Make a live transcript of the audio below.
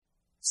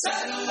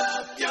Saddle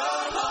up your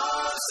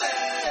horses.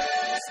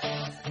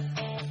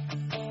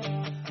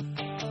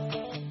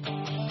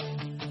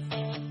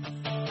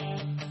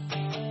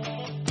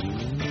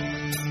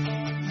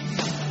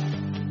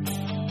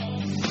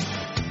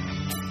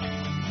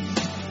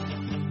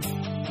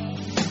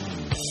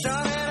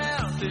 Started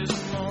out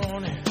this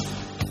morning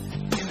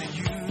in the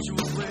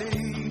usual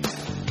way.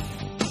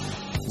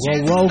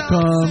 Well,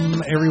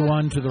 welcome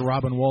everyone to the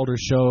Robin Walter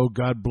Show.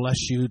 God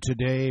bless you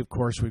today. Of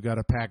course, we've got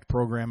a packed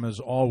program as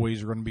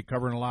always. We're going to be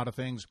covering a lot of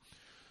things.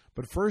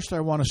 But first,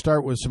 I want to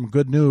start with some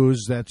good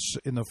news that's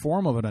in the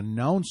form of an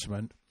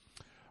announcement.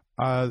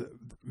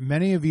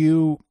 Many of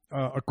you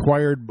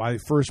acquired my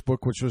first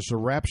book, which was The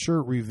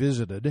Rapture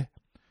Revisited.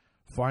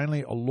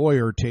 Finally, a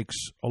lawyer takes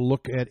a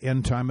look at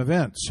end-time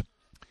events.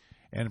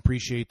 And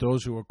appreciate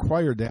those who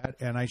acquired that.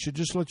 And I should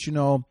just let you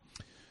know,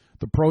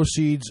 the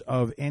proceeds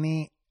of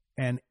any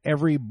and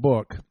every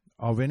book,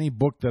 of any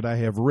book that I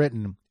have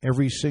written,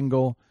 every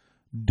single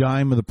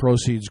dime of the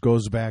proceeds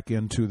goes back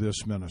into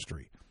this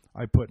ministry.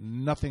 I put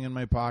nothing in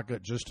my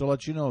pocket, just to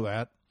let you know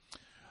that.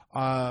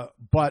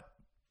 But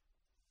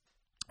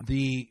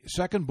the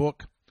second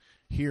book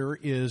here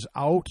is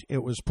out.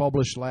 It was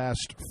published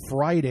last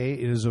Friday.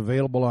 It is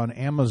available on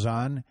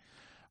Amazon.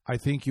 I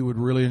think you would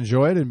really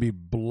enjoy it and be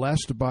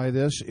blessed by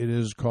this. It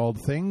is called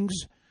Things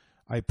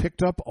I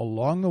Picked Up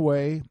Along the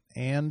Way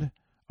and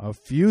a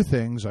Few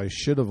Things I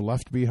Should Have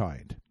Left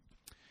Behind.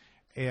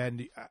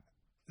 And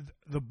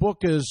the book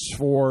is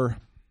for,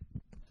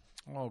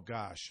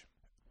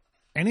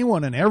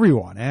 anyone and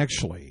everyone,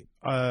 actually.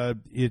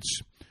 It's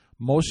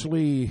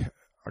mostly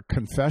a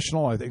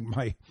confessional. I think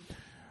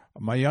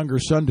my younger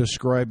son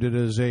described it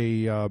as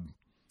a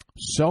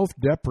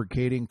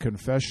self-deprecating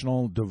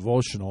confessional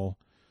devotional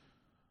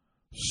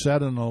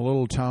set in a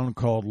little town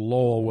called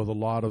Lowell with a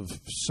lot of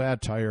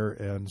satire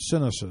and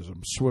cynicism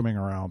swimming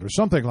around or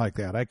something like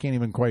that. I can't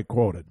even quite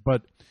quote it.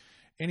 But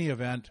any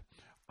event,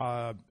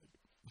 to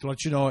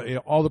let you know,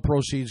 all the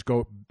proceeds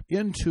go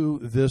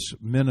into this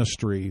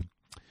ministry.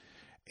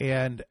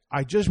 And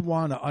I just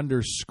want to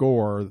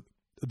underscore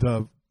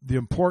the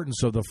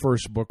importance of the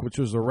first book, which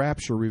was The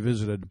Rapture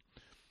Revisited.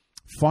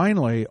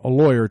 Finally, a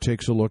lawyer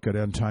takes a look at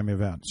end-time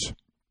events.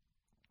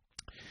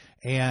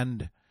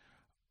 And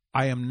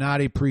I am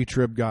not a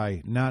pre-trib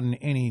guy, not in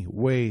any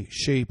way,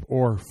 shape,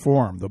 or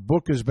form. The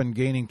book has been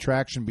gaining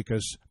traction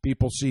because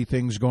people see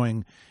things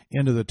going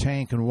into the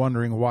tank and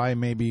wondering why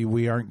maybe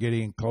we aren't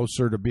getting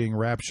closer to being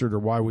raptured or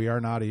why we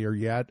aren't out of here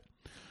yet.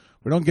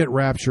 We don't get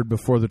raptured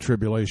before the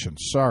tribulation.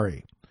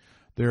 Sorry.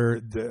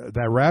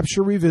 That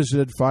Rapture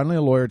Revisited, finally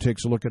a lawyer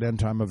takes a look at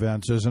end-time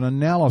events as an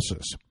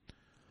analysis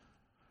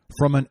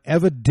from an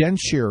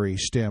evidentiary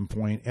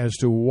standpoint as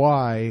to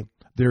why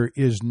there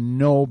is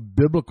no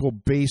biblical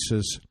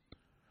basis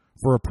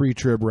for a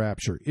pre-trib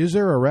rapture. Is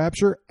there a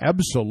rapture?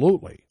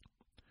 Absolutely.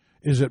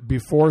 Is it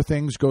before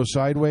things go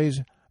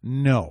sideways?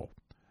 No,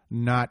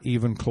 not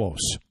even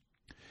close.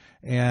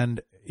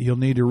 And you'll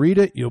need to read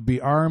it. You'll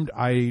be armed.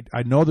 I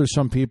know there's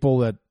some people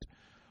that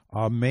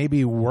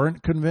maybe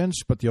weren't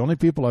convinced, but the only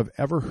people I've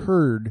ever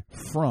heard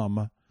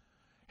from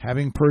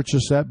having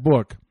purchased that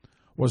book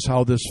was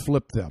how this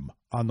flipped them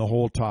on the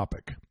whole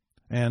topic.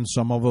 And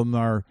some of them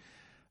are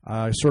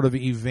sort of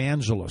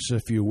evangelists,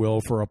 if you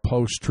will, for a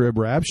post-trib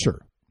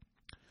rapture.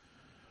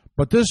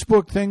 But this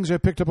book, Things I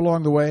Picked Up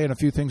Along the Way and a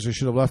Few Things I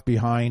Should Have Left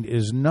Behind,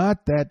 is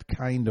not that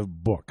kind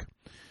of book.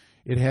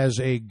 It has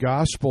a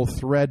gospel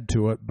thread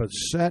to it, but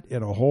set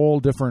in a whole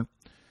different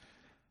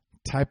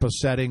type of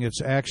setting.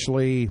 It's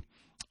actually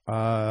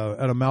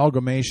an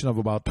amalgamation of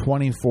about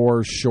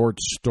 24 short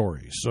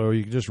stories. So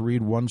you can just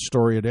read one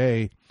story a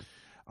day.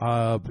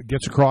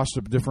 Gets across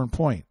a different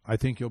point. I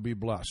think you'll be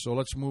blessed. So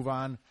let's move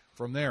on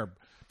from there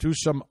to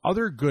some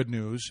other good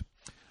news.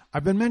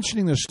 I've been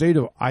mentioning the state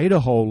of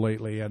Idaho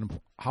lately and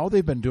how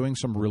they've been doing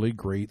some really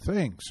great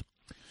things.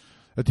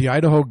 That the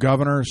Idaho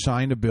governor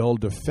signed a bill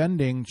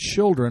defending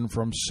children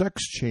from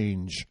sex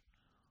change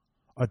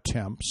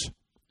attempts,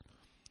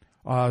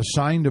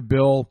 signed a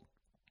bill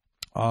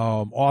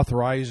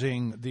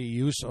authorizing the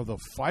use of the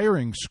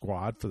firing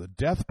squad for the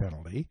death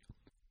penalty,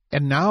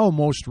 and now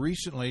most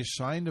recently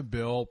signed a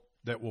bill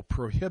that will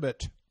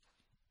prohibit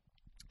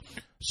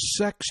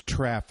sex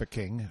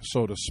trafficking,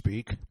 so to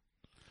speak,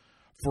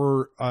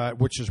 for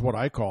which is what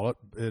I call it.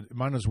 It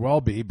might as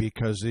well be,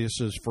 because this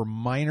is for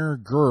minor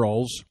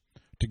girls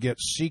to get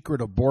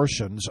secret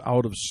abortions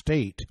out of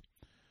state.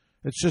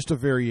 It's just a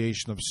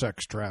variation of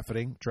sex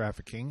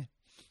trafficking.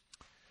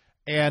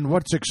 And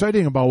what's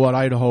exciting about what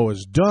Idaho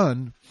has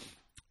done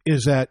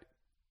is that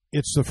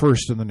it's the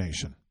first in the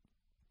nation.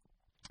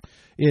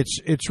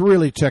 It's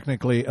really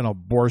technically an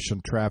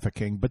abortion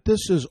trafficking, but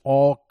this is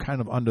all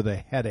kind of under the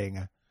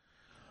heading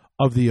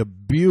of the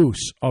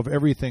abuse of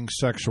everything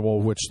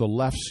sexual, which the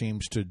left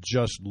seems to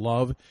just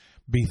love,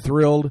 be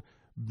thrilled,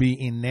 be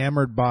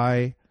enamored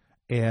by,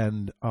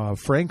 and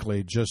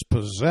frankly, just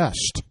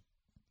possessed.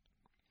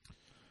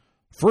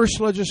 First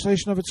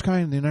legislation of its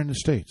kind in the United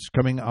States,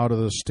 coming out of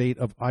the state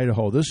of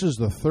Idaho. This is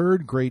the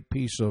third great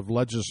piece of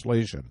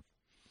legislation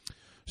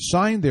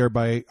signed there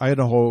by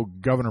Idaho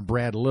Governor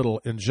Brad Little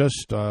in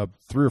just 3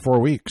 or 4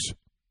 weeks.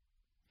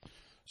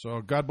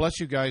 So God bless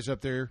you guys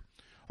up there.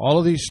 All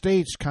of these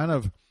states kind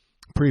of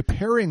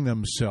preparing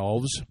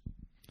themselves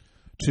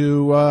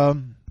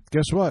to,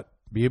 guess what,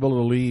 be able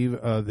to leave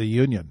the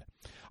Union.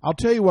 I'll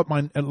tell you what,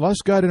 unless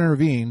God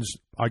intervenes,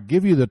 I'll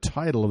give you the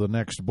title of the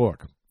next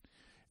book.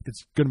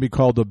 It's going to be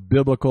called The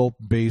Biblical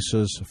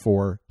Basis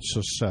for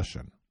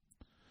Secession.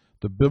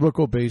 The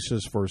Biblical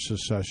Basis for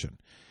Secession.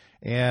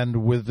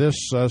 And with this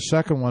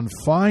second one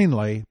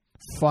finally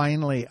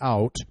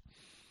out,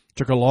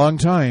 took a long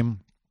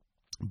time,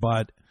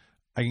 but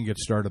I can get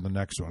started on the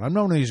next one. I'm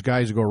not one of these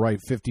guys who go write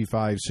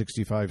 55,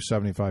 65,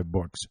 75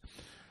 books.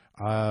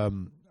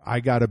 I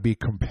got to be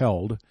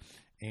compelled,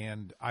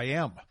 and I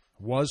am.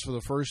 Was for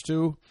the first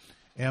two,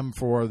 am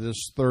for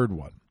this third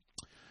one.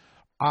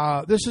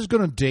 This is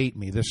going to date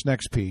me, this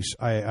next piece,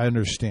 I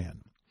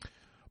understand.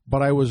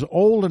 But I was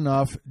old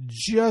enough,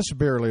 just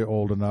barely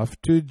old enough,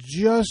 to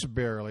just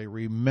barely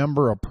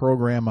remember a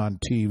program on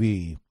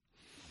TV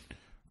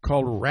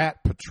called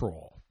Rat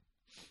Patrol.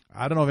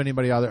 I don't know if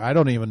anybody out there, I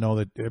don't even know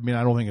that, I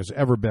don't think it's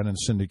ever been in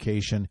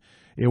syndication.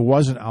 It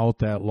wasn't out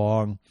that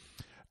long.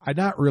 I'm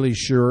not really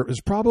sure. It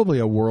was probably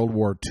a World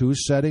War II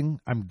setting,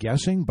 I'm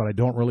guessing, but I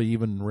don't really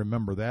even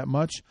remember that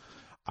much.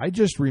 I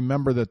just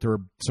remember that there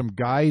were some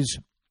guys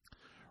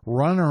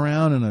running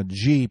around in a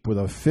Jeep with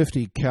a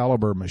 .50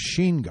 caliber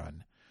machine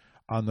gun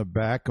on the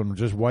back and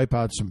just wipe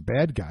out some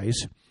bad guys.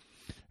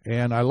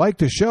 And I liked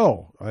the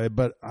show,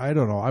 but I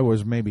don't know. I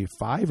was maybe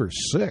 5 or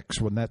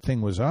 6 when that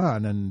thing was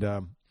on, and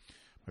my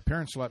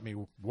parents let me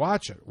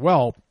watch it.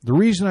 Well, the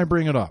reason I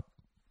bring it up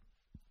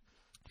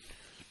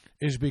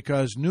is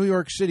because New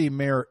York City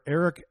Mayor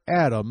Eric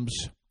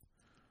Adams,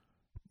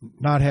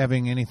 not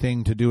having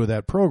anything to do with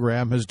that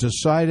program, has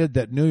decided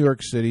that New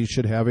York City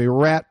should have a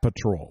rat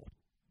patrol.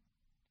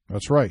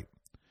 That's right.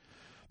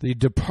 The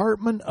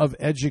Department of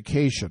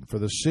Education for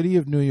the City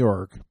of New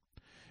York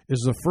is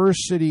the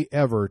first city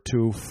ever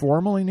to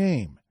formally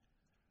name,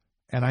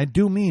 and I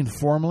do mean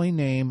formally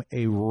name,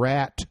 a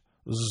rat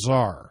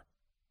czar.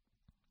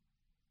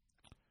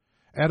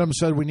 Adams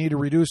said we need to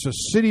reduce the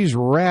city's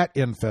rat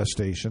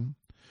infestation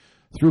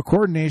through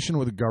coordination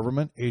with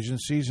government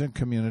agencies and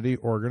community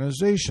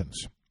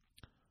organizations.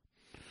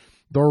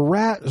 The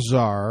rat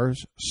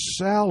czar's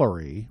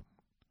salary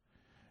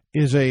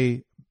is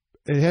it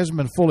hasn't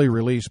been fully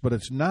released, but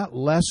it's not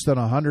less than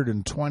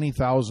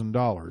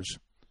 $120,000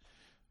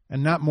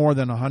 and not more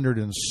than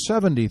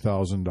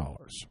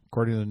 $170,000,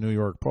 according to the New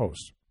York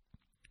Post.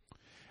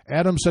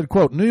 Adams said,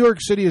 quote, New York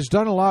City has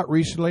done a lot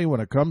recently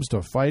when it comes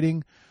to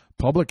fighting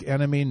public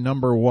enemy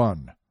number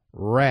one,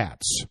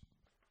 rats.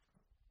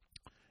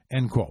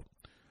 End quote.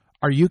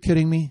 Are you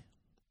kidding me?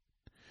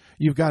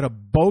 You've got a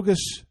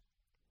bogus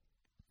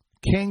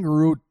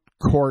kangaroo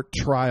court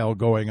trial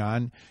going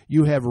on.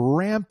 You have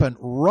rampant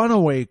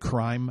runaway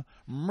crime,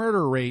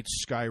 murder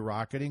rates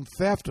skyrocketing,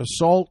 theft,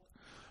 assault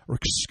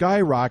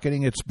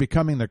skyrocketing. It's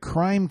becoming the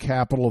crime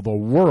capital of the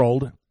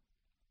world.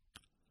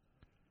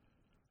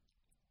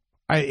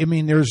 I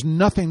mean, there's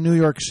nothing New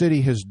York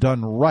City has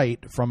done right,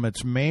 from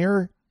its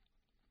mayor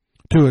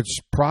to its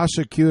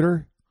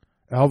prosecutor,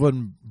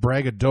 Alvin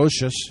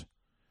Braggadocious,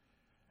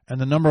 and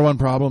the number one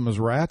problem is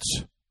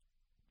rats.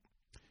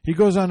 He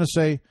goes on to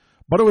say,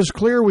 but it was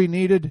clear we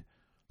needed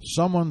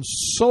someone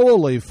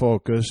solely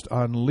focused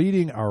on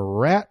leading our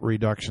rat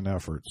reduction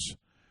efforts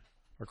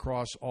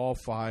across all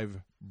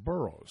 5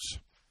 boroughs.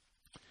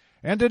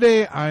 And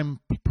today I'm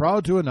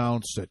proud to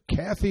announce that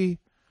Kathy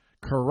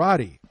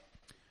Karate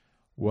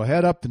will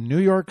head up to New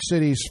York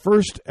City's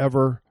first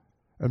ever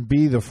and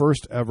be the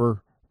first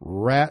ever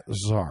rat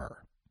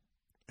czar.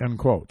 End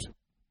quote.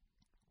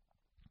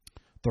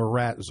 The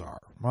rat czar.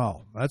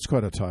 Well, that's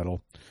quite a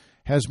title.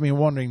 Has me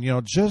wondering,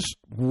 just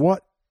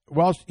what.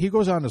 Well, he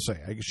goes on to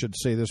say, I should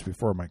say this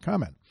before my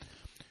comment.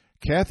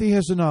 Kathy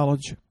has the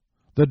knowledge,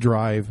 the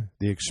drive,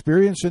 the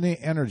experience, and the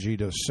energy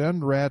to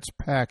send rats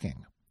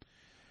packing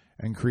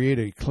and create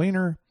a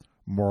cleaner,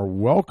 more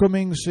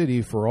welcoming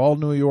city for all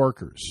New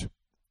Yorkers.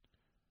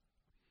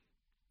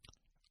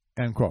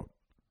 End quote.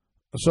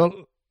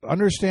 So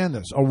understand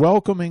this: a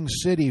welcoming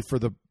city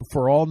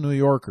for all New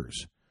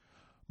Yorkers,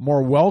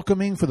 more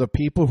welcoming for the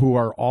people who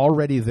are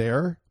already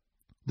there.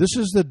 This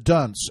is the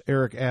dunce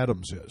Eric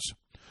Adams is.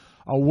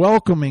 A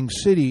welcoming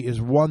city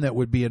is one that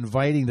would be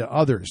inviting to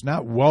others,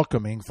 not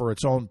welcoming for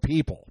its own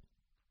people.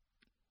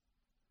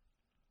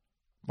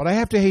 But I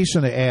have to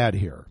hasten to add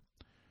here,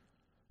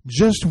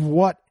 just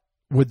what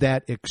would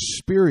that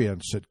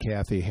experience that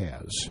Kathy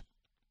has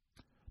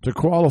to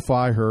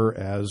qualify her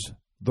as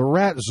the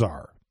rat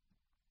czar?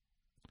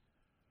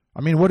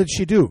 I mean, what did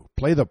she do?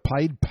 Play the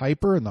Pied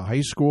Piper in the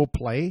high school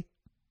play?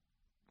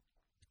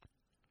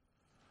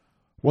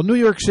 Well, New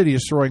York City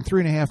is throwing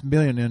 $3.5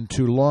 million in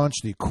to launch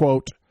the,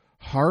 quote,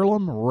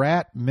 Harlem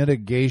Rat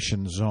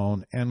Mitigation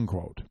Zone, end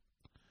quote,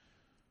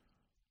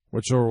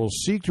 which will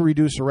seek to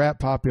reduce the rat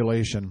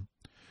population,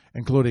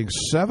 including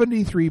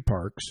 73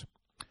 parks,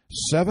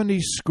 70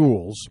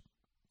 schools.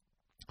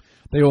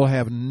 They will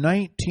have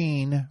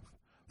 19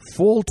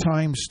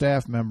 full-time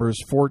staff members,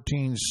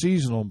 14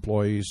 seasonal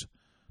employees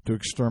to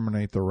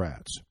exterminate the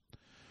rats.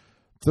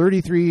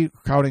 33,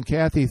 counting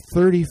Kathy,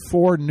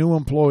 34 new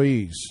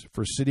employees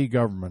for city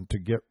government to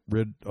get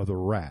rid of the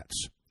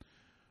rats,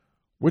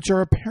 which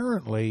are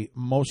apparently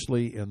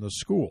mostly in the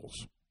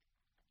schools.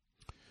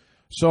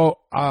 So,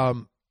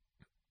 is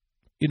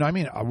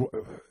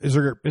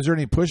there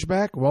any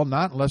pushback? Well,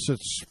 not unless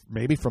it's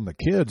maybe from the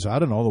kids. I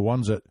don't know, the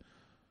ones that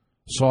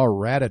saw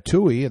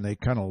Ratatouille and they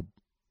kind of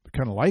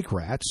like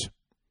rats.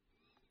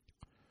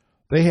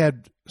 They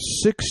had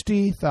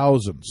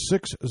 60,000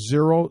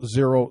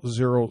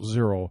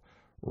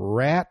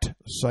 rat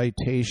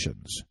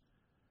citations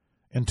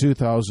in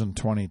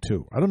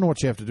 2022. I don't know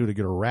what you have to do to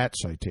get a rat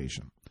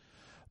citation.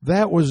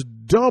 That was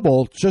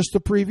double just the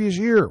previous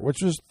year,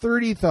 which was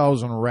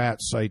 30,000 rat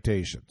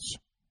citations.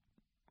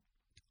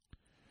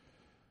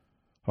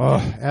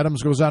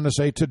 Adams goes on to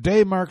say,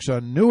 today marks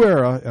a new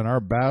era in our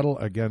battle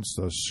against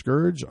the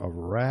scourge of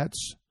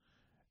rats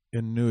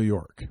in New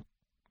York.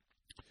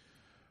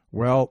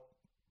 Well,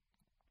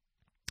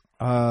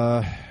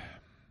 I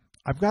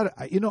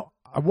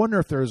wonder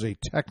if there's a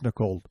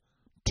technical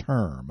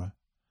term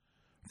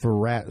for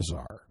rat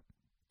czar.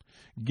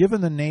 Given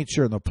the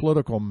nature and the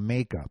political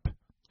makeup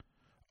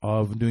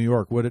of New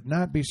York, would it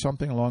not be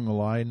something along the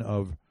line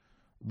of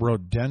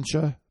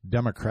Rodentia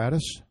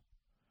democratus?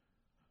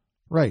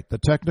 Right,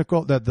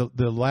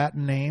 the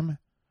Latin name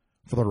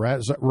for the rat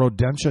is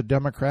Rodentia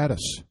democratus.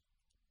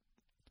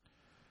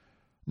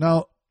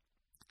 Now,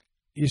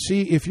 you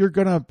see, if you're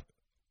going to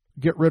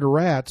get rid of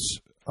rats,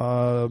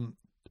 tell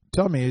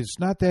me, it's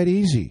not that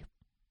easy.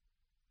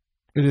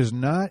 It is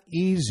not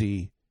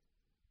easy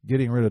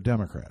getting rid of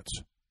Democrats.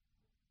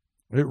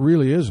 It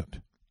really isn't.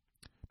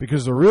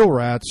 Because the real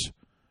rats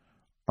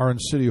are in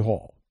City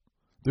Hall.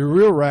 The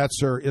real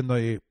rats are in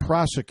the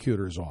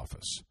prosecutor's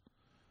office.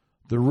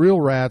 The real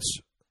rats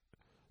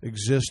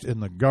exist in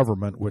the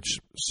government, which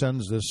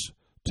sends this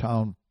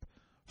town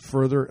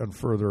further and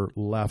further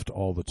left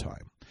all the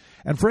time.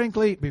 And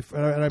frankly,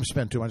 and I've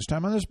spent too much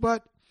time on this,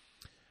 but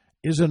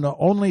isn't it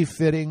only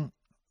fitting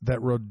that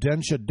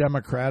Rodentia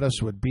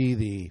democratus would be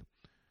the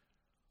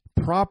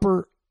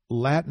proper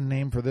Latin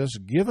name for this,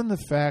 given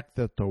the fact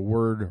that the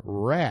word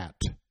rat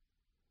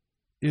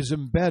is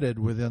embedded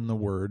within the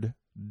word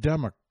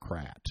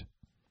Democrat?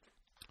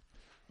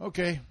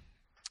 Okay,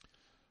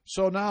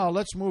 so now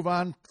let's move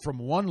on from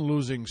one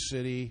losing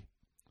city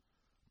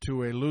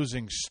to a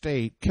losing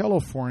state,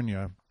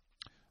 California.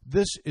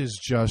 This is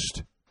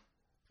just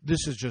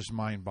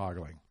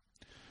mind-boggling.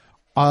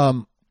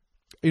 I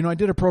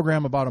did a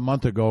program about a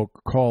month ago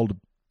called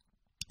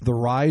The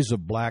Rise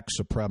of Black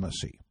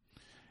Supremacy.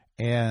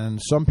 And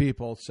some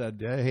people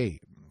said, hey,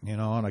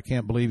 and I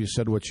can't believe you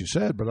said what you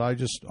said, but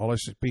all I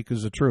speak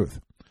is the truth.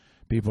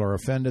 People are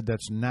offended.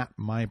 That's not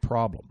my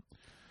problem.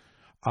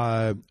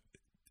 And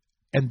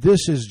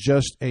this is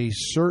just a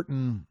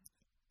certain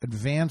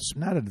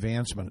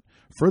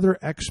further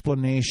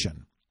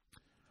explanation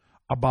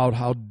about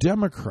how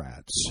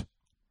Democrats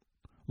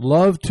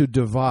love to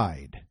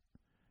divide.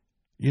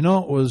 It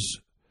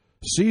was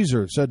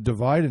Caesar said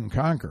divide and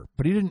conquer,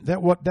 but he didn't.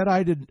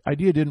 That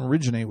idea didn't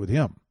originate with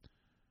him.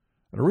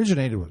 It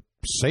originated with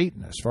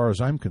Satan, as far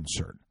as I'm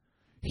concerned.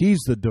 He's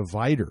the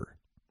divider,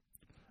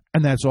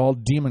 and that's all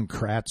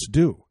Democrats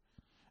do,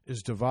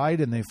 is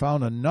divide. And they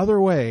found another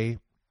way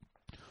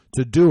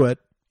to do it,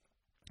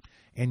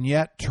 and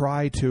yet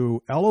try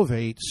to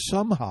elevate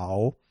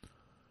somehow.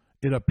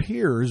 It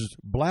appears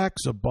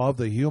blacks above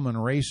the human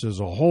race as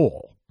a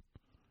whole,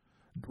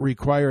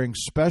 requiring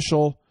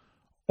special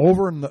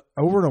over and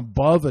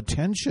above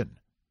attention.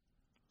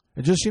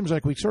 It just seems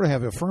like we sort of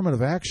have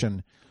affirmative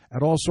action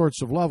at all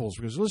sorts of levels.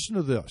 Because listen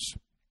to this.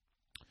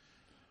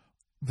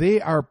 They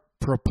are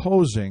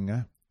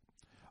proposing,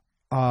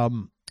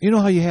 how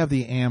you have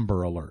the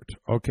Amber Alert,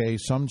 okay?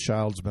 Some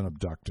child's been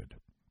abducted.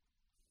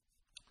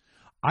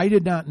 I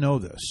did not know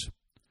this,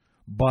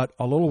 but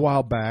a little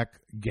while back,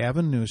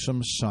 Gavin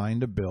Newsom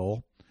signed a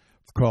bill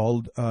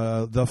called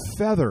the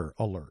Feather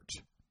Alert.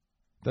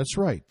 That's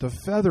right, the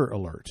Feather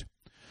Alert.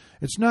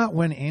 It's not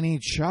when any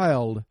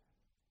child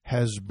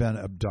has been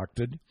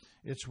abducted.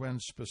 It's when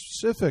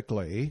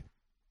specifically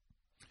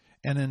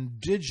an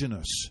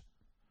indigenous,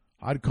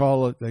 they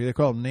call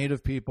them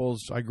native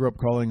peoples. I grew up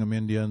calling them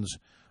Indians.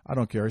 I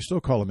don't care. I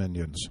still call them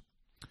Indians.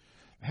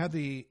 Have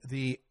the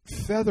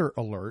Feather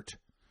Alert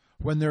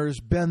when there's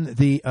been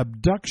the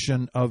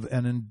abduction of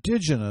an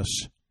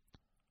indigenous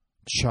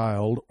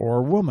child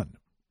or woman.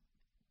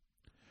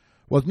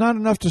 Well, it's not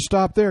enough to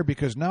stop there,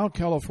 because now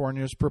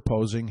California is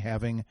proposing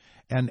having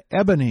an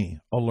Ebony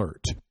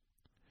Alert.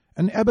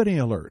 An Ebony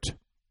Alert.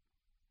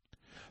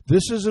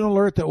 This is an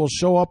alert that will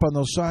show up on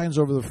those signs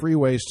over the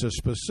freeways to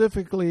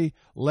specifically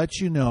let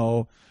you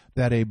know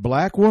that a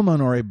black woman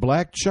or a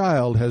black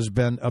child has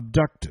been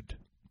abducted.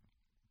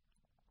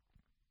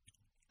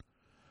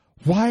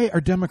 Why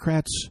are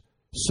Democrats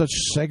such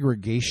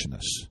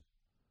segregationists?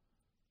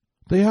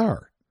 They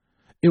are.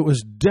 It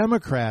was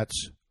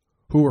Democrats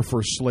who were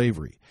for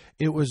slavery.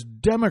 It was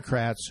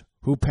Democrats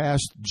who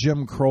passed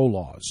Jim Crow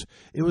laws.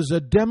 It was the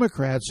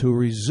Democrats who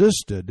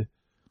resisted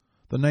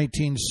the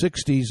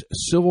 1960s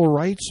Civil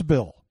Rights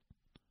Bill.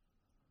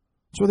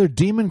 So they're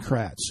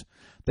Democrats.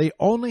 They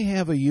only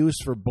have a use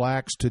for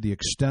blacks to the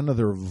extent of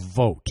their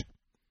vote.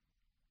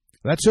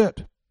 That's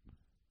it.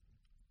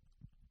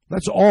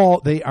 That's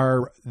all they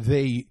are.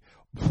 They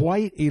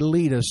white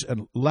elitists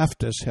and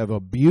leftists have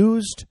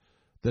abused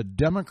the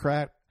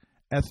Democrat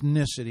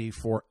ethnicity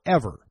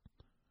forever.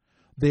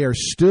 They are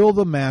still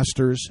the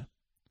masters,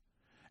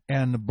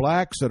 and the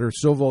blacks that are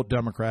still vote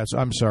Democrats,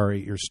 I'm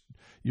sorry,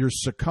 you're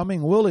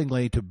succumbing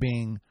willingly to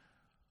being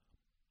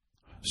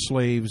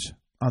slaves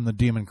on the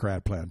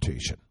Democrat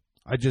plantation.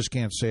 I just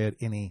can't say it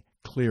any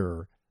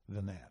clearer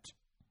than that.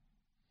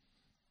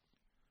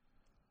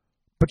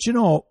 But you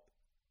know,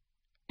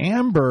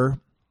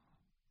 Amber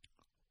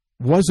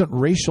wasn't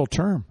racial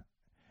term.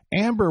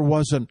 Amber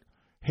wasn't,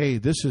 hey,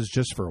 this is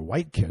just for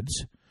white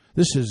kids.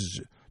 This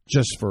is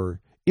just for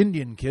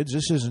Indian kids.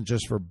 This isn't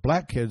just for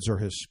black kids or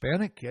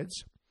Hispanic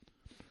kids.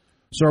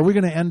 So are we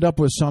going to end up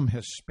with some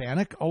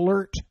Hispanic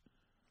alert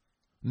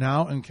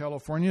now in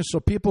California? So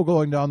people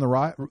going down the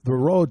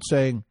road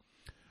saying,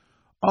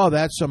 oh,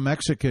 that's some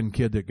Mexican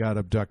kid that got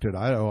abducted.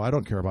 I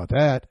don't care about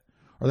that.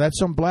 Or that's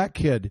some black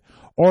kid.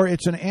 Or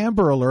it's an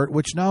Amber Alert,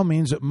 which now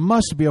means it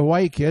must be a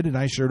white kid, and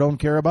I sure don't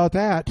care about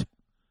that.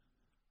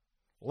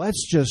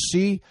 Let's just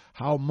see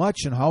how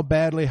much and how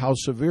badly, how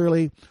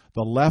severely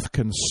the left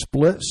can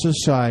split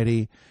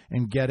society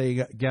and get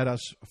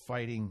us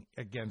fighting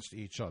against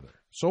each other.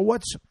 So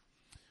what's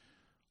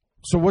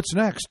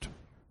next?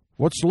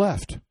 What's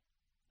left?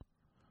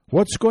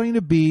 What's going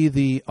to be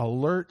the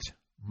alert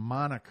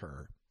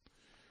moniker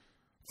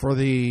for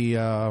the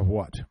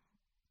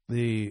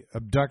the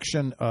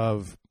abduction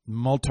of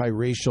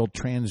multiracial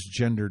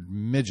transgendered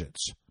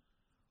midgets?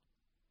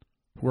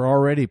 We're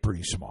already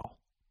pretty small.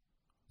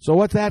 So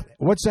what's that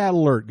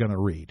alert going to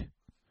read?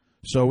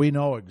 So we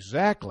know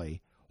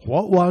exactly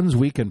what ones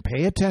we can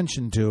pay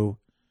attention to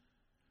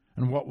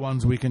and what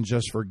ones we can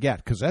just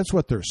forget, because that's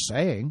what they're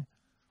saying.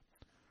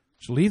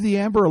 So leave the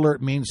Amber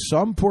Alert means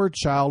some poor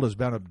child has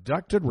been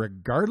abducted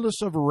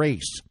regardless of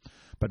race.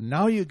 But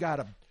now you got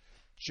to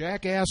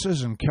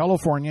jackasses in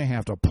California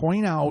have to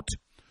point out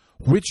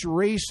which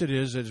race it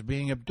is that's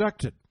being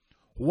abducted.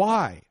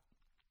 Why?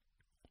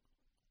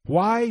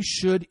 Why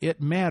should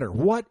it matter?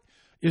 What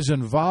is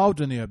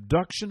involved in the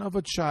abduction of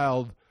a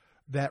child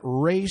that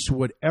race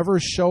would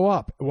ever show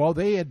up? Well,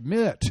 he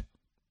admits,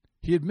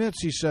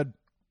 he said,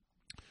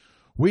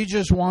 we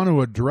just want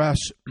to address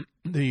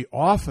the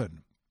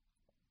often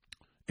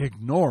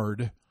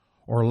ignored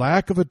or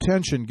lack of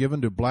attention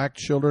given to black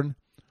children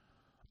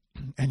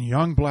and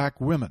young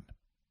black women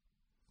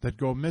that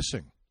go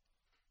missing.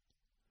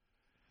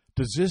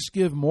 Does this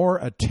give more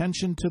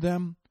attention to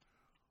them,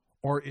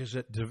 or is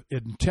it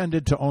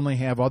intended to only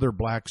have other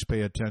blacks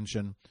pay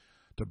attention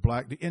to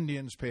the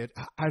Indians pay it?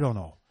 I don't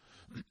know.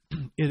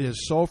 It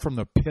is so from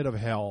the pit of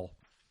hell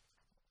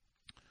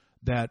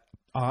that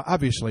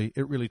obviously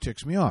it really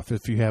ticks me off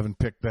if you haven't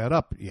picked that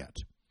up yet.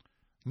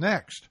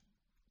 Next.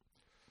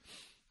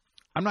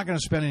 I'm not going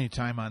to spend any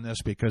time on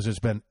this because it's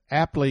been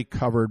aptly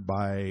covered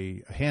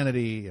by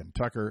Hannity and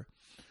Tucker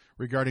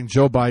regarding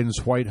Joe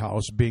Biden's White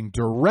House being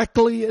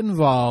directly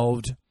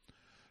involved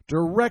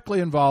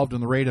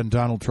in the raid on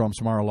Donald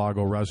Trump's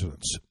Mar-a-Lago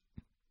residence.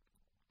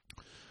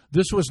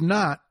 This was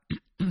not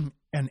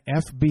an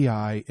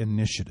FBI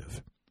initiative.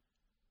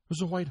 It was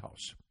the White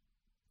House.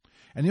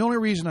 And the only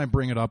reason I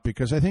bring it up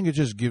because I think it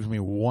just gives me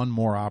one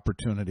more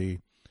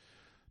opportunity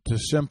to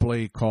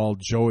simply call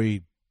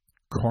Joey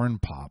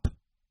Cornpop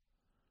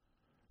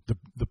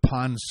the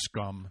pond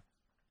scum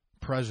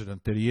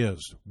president that he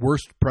is.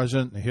 Worst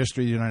president in the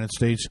history of the United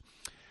States.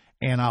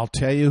 And I'll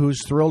tell you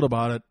who's thrilled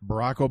about it,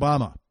 Barack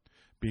Obama,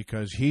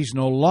 because he's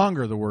no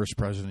longer the worst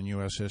president in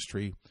U.S.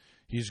 history.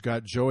 He's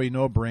got Joey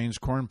No Brains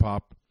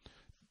Cornpop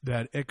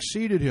that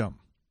exceeded him.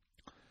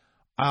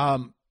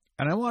 And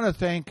I want to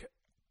thank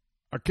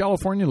a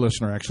California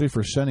listener, actually,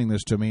 for sending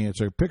this to me.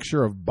 It's a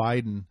picture of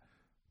Biden,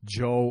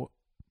 Joe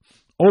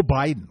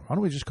Biden. Why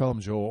don't we just call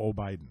him Joe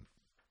Biden?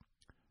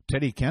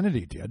 Teddy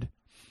Kennedy did.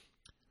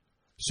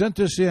 Sent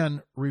this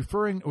in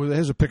referring, well,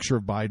 there's a picture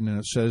of Biden, and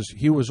it says,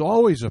 he was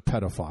always a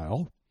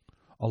pedophile,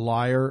 a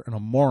liar, and a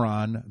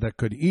moron that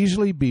could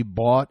easily be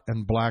bought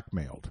and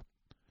blackmailed.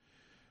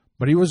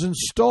 But he was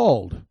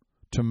installed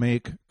to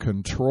make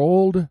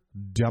controlled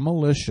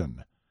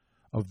demolition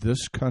of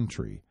this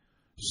country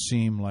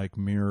seem like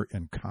mere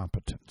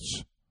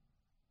incompetence.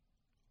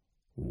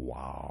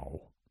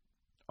 Wow.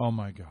 Oh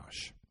my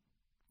gosh.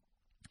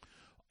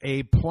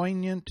 A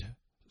poignant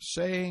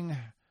saying,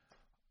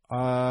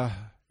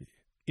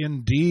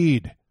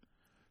 indeed,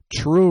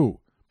 true.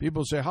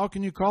 People say, how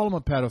can you call him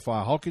a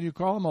pedophile? How can you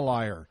call him a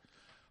liar?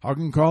 How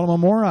can you call him a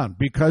moron?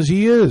 Because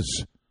he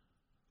is.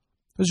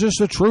 It's just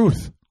the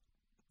truth.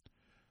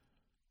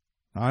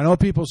 Now, I know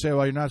people say,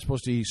 well, you're not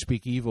supposed to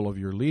speak evil of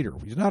your leader.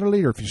 He's not a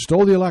leader. If you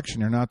stole the election,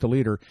 you're not the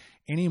leader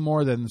any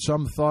more than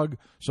some thug,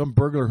 some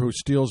burglar who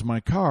steals my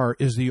car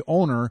is the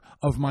owner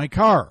of my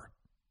car.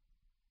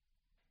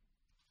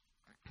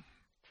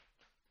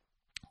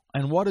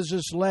 And what has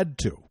this led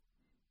to?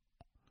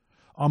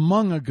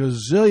 Among a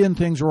gazillion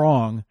things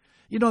wrong,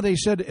 you know, they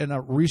said in a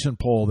recent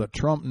poll that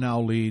Trump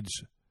now leads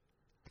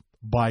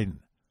Biden.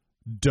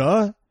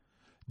 Duh.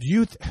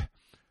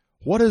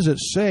 What does it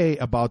say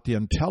about the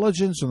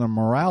intelligence and the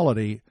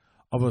morality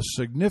of a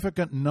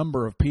significant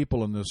number of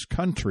people in this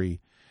country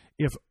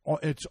if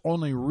it's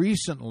only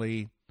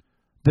recently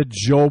that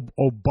Joe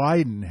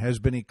Biden has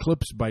been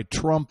eclipsed by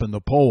Trump in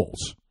the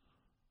polls?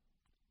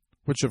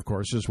 Which, of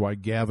course, is why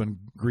Gavin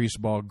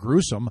Greaseball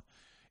Gruesome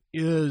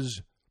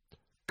is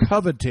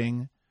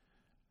coveting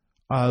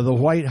the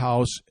White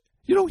House.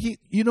 You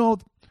know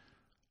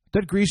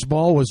that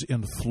Greaseball was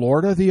in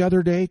Florida the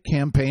other day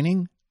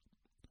campaigning.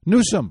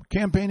 Newsom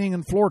campaigning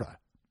in Florida.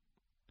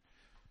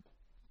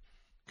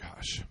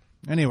 Gosh.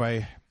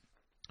 Anyway,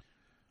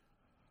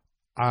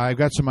 I've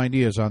got some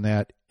ideas on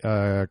that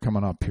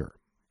coming up here.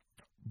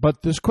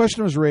 But this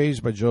question was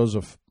raised by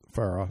Joseph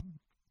Farah,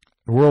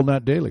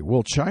 WorldNet Daily.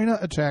 Will China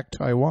attack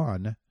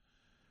Taiwan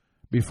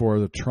before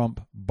the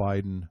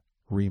Trump-Biden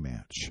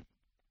rematch?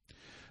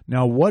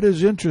 Now, what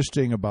is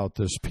interesting about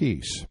this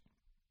piece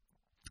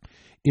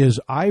is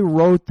I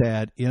wrote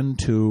that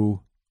into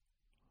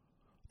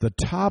the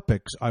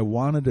topics I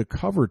wanted to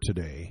cover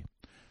today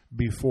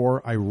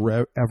before I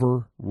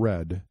ever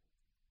read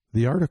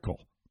the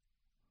article.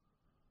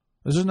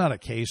 This is not a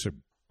case of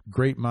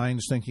great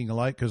minds thinking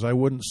alike, because I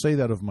wouldn't say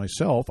that of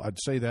myself. I'd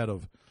say that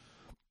of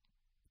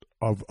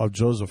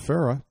Joseph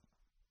Farah,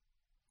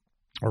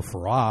 or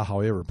Farah,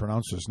 however you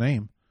pronounce his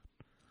name.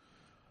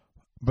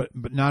 But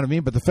not of me.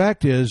 But the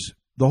fact is,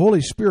 the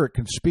Holy Spirit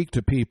can speak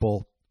to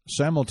people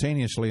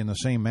simultaneously in the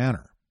same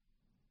manner.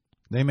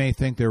 They may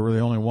think they were the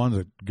only ones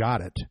that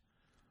got it,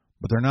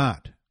 but they're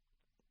not.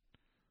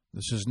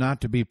 This is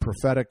not to be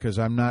prophetic, because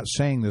I'm not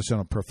saying this in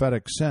a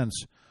prophetic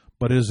sense,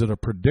 but is it a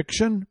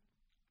prediction?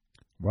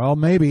 Well,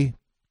 maybe.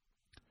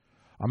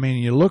 I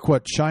mean, you look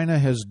what China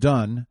has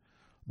done,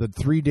 the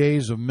 3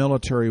 days of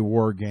military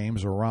war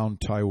games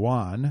around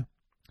Taiwan,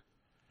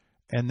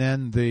 and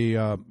then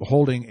the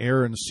holding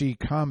air and sea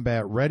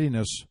combat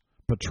readiness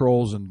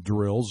patrols and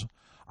drills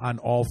on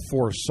all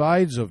four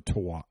sides of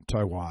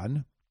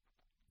Taiwan.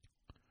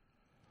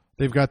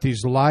 They've got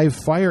these live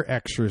fire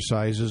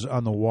exercises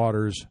on the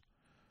waters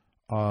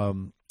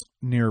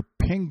near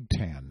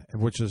Pingtan,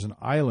 which is an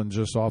island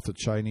just off the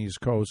Chinese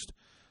coast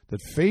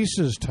that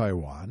faces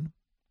Taiwan.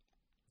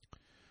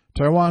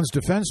 Taiwan's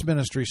defense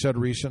ministry said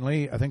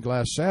recently, I think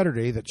last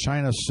Saturday, that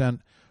China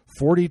sent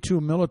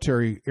 42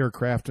 military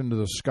aircraft into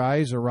the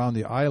skies around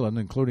the island,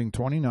 including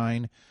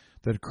 29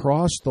 that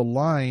crossed the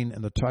line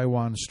in the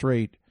Taiwan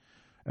Strait,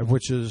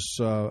 which is,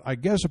 I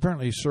guess,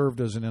 apparently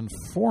served as an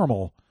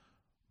informal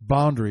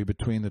boundary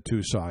between the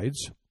two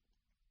sides.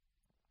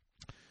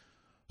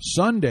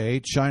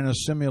 Sunday, China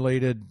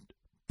simulated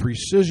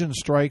precision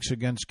strikes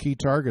against key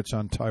targets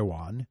on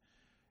Taiwan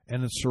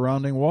and its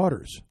surrounding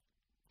waters.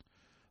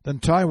 Then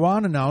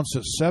Taiwan announced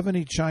that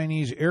 70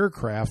 Chinese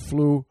aircraft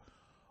flew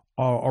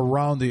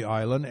around the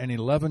island, and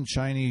 11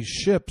 Chinese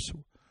ships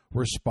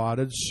were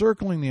spotted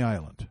circling the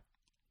island.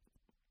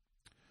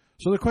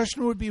 So the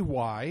question would be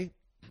why?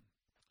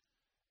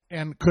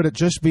 And could it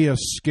just be a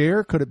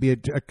scare? Could it be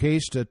a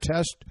case to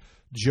test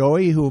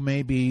Joey, who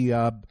may be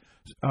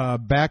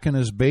back in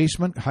his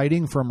basement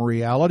hiding from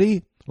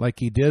reality like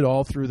he did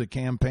all through the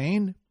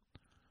campaign,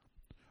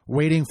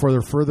 waiting for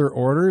the further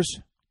orders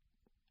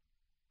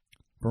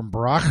from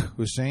Barack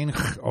Hussein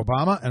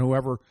Obama, and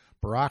whoever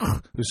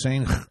Barack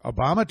Hussein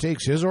Obama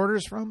takes his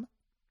orders from?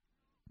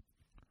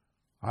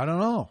 I don't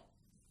know.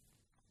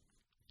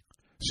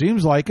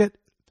 Seems like it.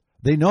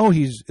 They know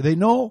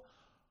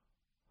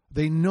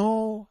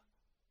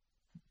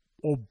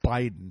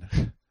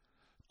Biden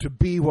to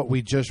be what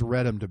we just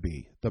read him to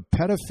be, the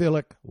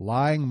pedophilic,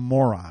 lying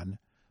moron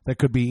that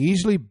could be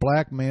easily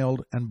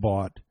blackmailed and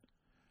bought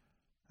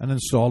and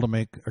installed to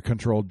make a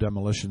controlled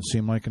demolition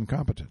seem like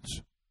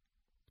incompetence.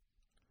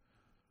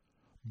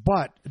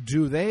 But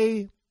do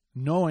they,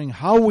 knowing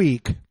how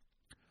weak,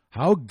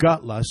 how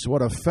gutless,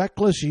 what a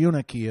feckless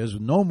eunuch he is,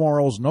 no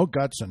morals, no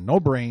guts, and no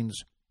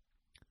brains,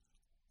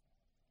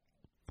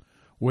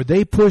 would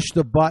they push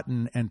the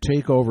button and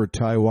take over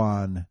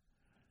Taiwan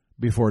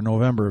before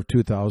November of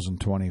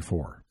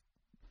 2024?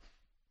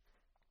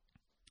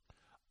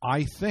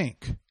 I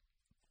think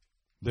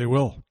they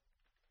will.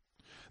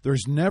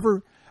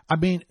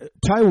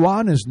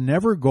 Taiwan is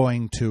never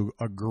going to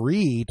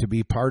agree to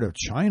be part of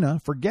China.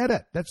 Forget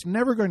it. That's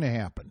never going to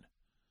happen.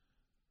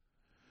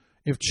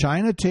 If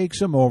China takes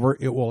them over,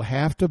 it will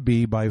have to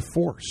be by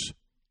force.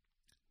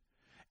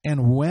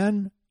 And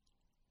when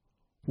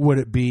would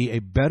it be a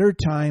better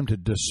time to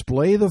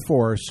display the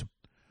force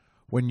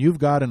when you've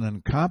got an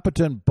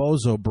incompetent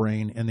bozo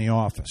brain in the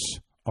office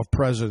of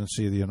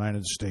presidency of the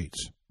United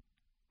States?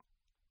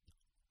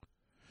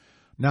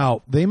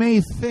 Now, they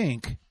may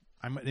think,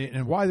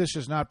 and why this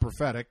is not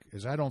prophetic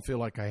is I don't feel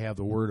like I have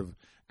the word of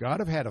God.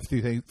 I've had a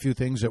few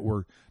things that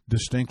were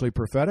distinctly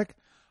prophetic.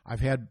 I've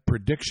had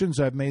predictions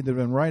I've made that have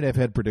been right. I've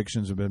had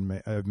predictions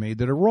I've made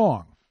that are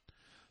wrong.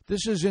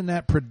 This is in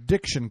that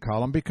prediction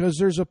column because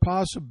there's a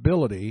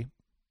possibility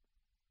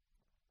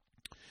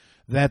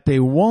that they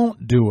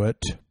won't do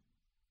it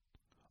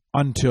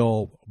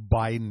until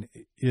Biden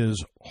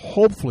is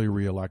hopefully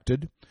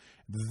reelected.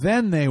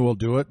 Then they will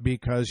do it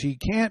because he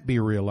can't be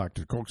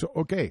reelected.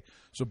 Okay,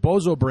 so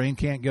Bozo Brain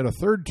can't get a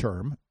third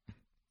term.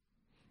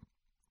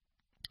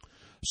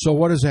 So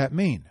what does that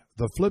mean?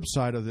 The flip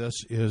side of this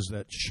is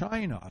that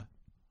China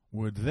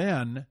would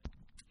then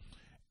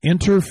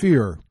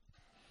interfere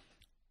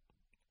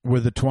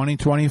with the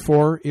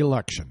 2024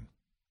 election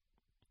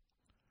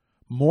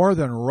more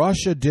than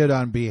Russia did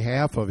on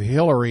behalf of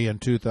Hillary in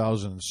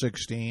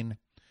 2016,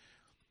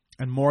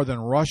 and more than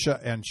Russia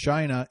and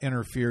China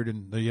interfered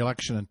in the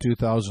election in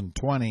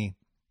 2020.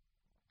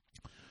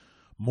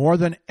 More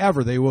than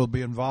ever, they will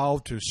be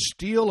involved to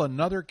steal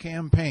another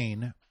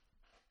campaign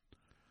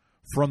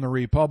from the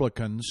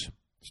Republicans,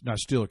 not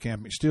steal a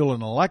campaign, steal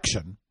an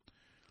election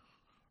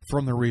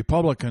from the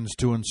Republicans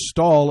to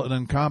install an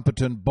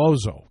incompetent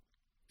bozo.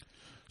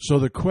 So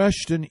the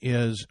question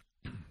is,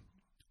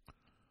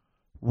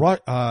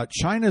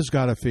 China's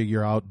got to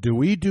figure out, do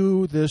we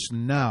do this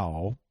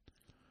now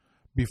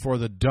before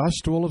the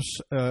dust will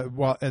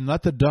and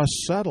let the dust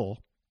settle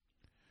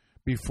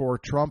before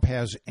Trump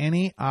has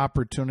any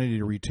opportunity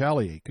to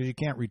retaliate? Because you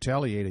can't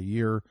retaliate a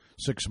year,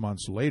 6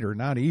 months later,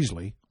 not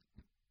easily.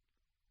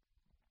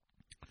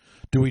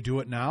 Do we do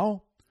it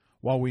now?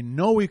 Well, we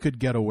know we could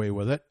get away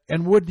with it.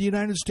 And would the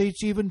United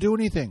States even do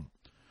anything?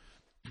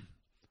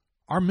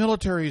 Our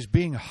military is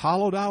being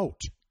hollowed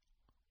out.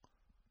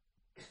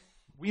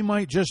 We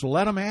might just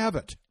let them have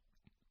it.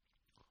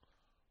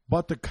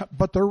 But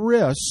the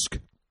risk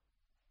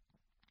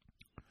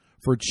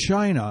for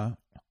China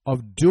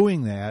of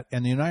doing that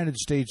and the United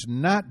States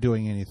not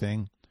doing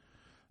anything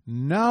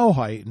now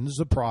heightens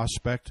the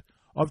prospect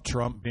of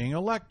Trump being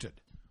elected.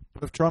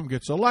 But if Trump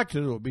gets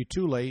elected, it will be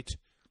too late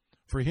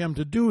for him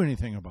to do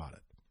anything about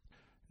it.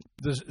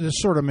 This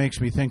sort of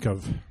makes me think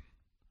of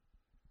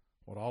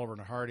what Oliver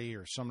and Hardy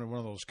or one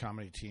of those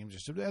comedy teams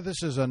just said,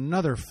 this is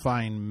another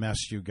fine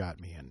mess you got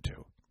me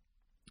into.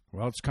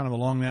 Well, it's kind of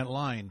along that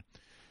line,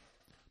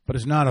 but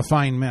it's not a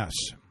fine mess.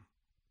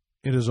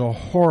 It is a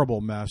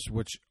horrible mess,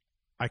 which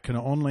I can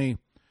only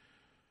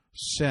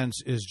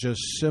sense is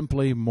just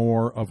simply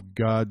more of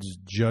God's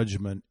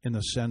judgment in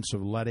the sense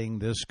of letting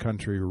this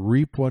country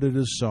reap what it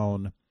has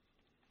sown,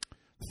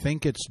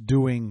 think it's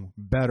doing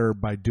better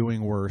by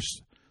doing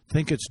worse,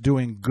 think it's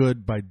doing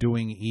good by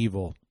doing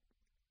evil.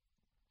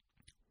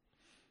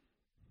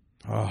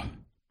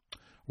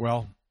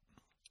 Well,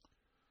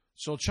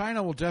 so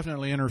China will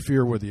definitely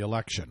interfere with the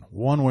election,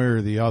 one way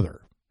or the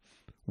other.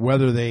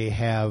 Whether they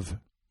have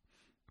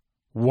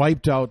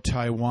wiped out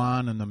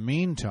Taiwan in the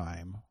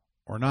meantime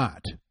or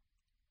not,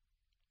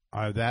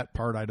 that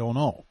part I don't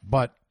know.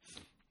 But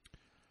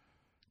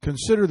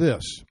consider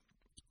this.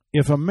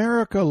 If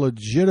America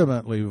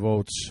legitimately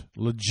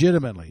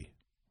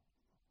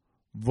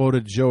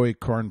voted Joey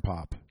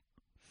Cornpop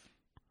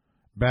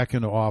back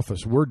into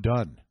office, we're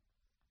done.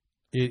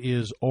 It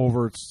is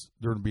over.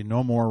 There will be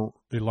no more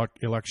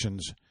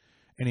elections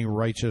any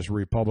righteous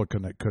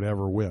Republican that could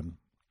ever win.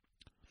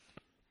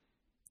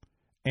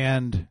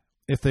 And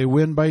if they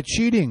win by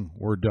cheating,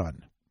 we're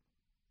done.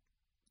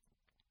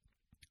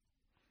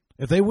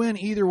 If they win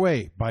either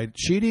way, by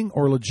cheating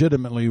or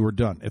legitimately, we're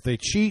done. If they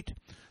cheat,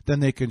 then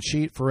they can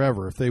cheat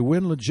forever. If they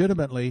win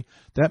legitimately,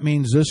 that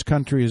means this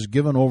country is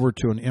given over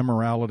to an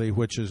immorality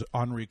which is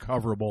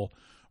unrecoverable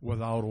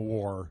without a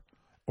war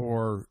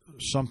or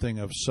something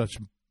of such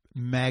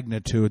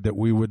magnitude that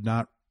we would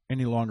not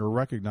any longer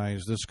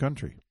recognize this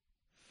country.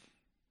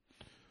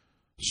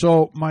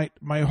 So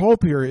my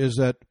hope here is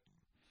that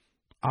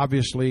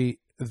obviously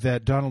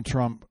that Donald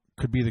Trump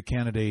could be the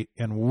candidate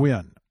and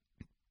win.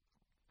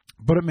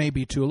 But it may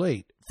be too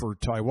late for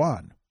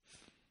Taiwan.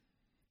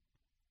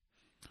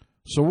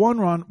 So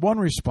one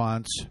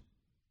response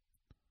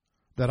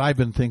that I've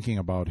been thinking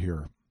about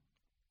here,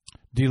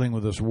 dealing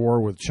with this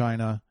war with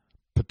China,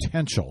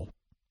 potential,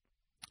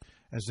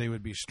 as they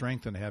would be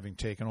strengthened having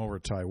taken over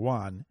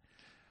Taiwan,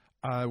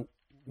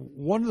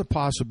 one of the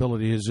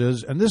possibilities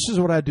is, and this is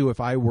what I'd do if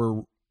I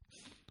were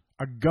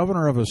a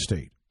governor of a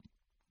state,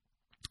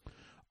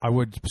 I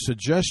would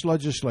suggest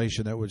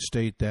legislation that would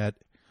state that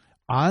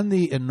on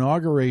the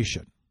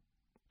inauguration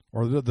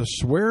or the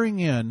swearing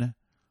in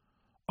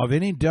of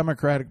any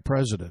Democratic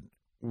president,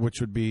 which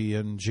would be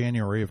in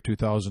January of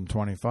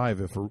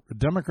 2025, if a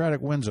Democratic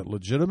wins it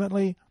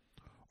legitimately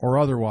or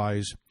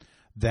otherwise,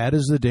 that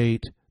is the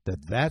date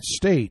that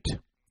state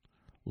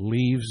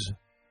leaves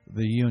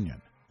the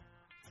union.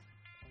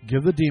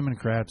 Give the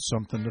Democrats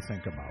something to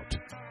think about.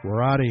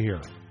 We're out of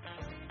here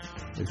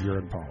if you're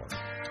in power.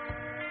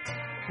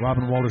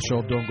 Robin Walter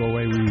Show, don't go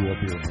away. We will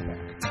be right back.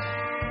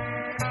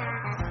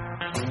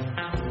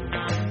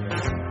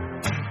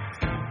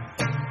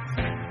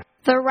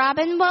 The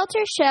Robin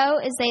Walter Show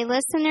is a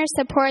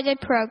listener-supported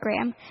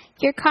program.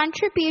 Your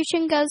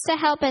contribution goes to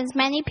help as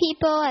many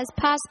people as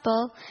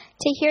possible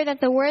to hear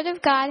that the Word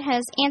of God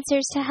has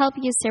answers to help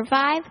you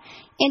survive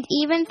and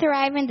even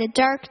thrive in the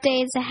dark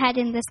days ahead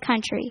in this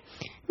country.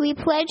 We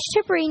pledge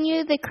to bring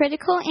you the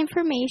critical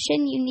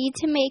information you need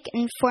to make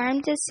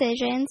informed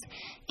decisions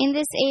in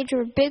this age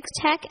where big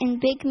tech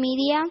and big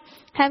media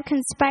have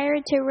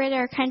conspired to rid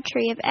our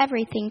country of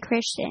everything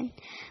Christian.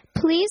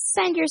 Please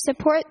send your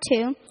support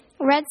to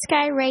Red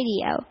Sky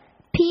Radio,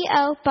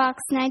 P.O.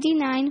 Box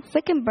 99,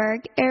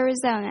 Wickenburg,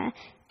 Arizona,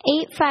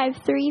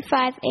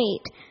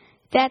 85358.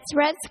 That's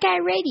Red Sky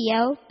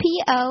Radio,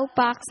 P.O.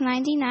 Box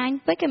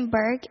 99,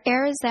 Wickenburg,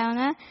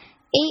 Arizona,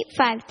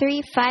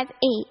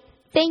 85358.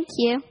 Thank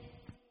you.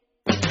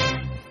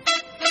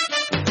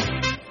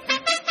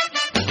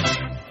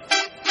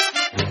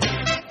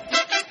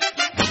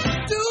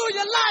 Do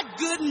you like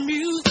good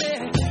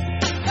music?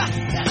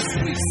 That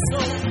sweet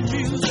soul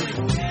music.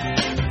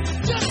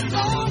 Just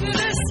long as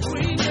it's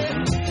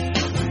screaming.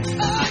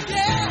 Oh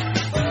yeah,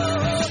 oh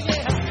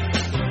yeah.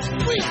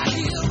 We are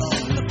here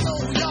on the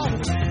floor, y'all.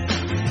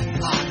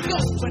 I go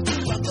where to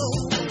go.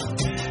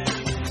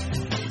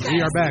 We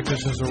are back.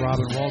 This is the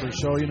Robin Walter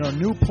Show. You know,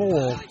 new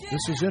poll,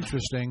 this is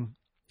interesting,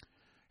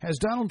 has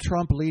Donald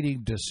Trump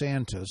leading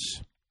DeSantis,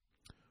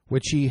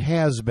 which he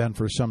has been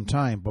for some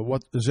time. But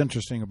what is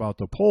interesting about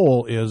the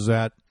poll is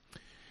that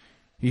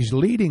he's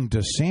leading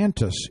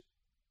DeSantis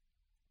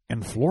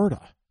in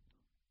Florida.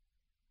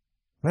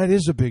 That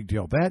is a big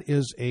deal. That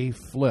is a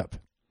flip.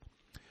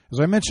 As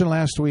I mentioned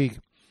last week,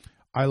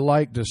 I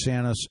like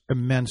DeSantis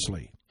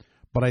immensely,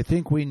 but I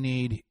think we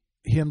need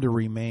him to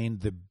remain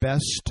the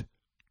best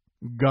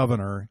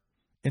governor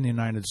in the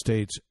United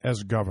States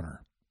as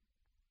governor.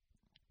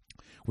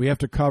 We have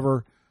to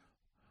cover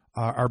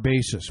our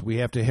bases. We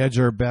have to hedge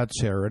our bets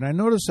here. And I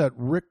noticed that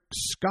Rick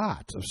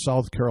Scott of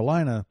South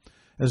Carolina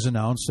has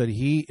announced that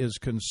he is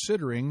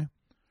considering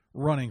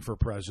running for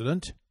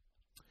president.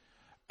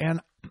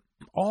 And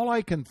all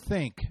I can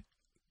think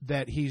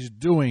that he's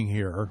doing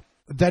here,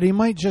 that he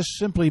might just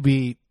simply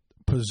be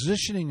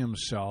positioning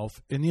himself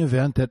in the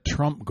event that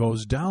Trump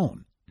goes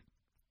down.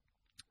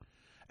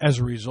 As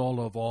a result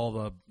of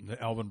all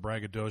the Alvin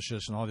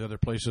braggadocious and all the other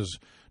places,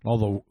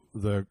 all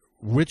the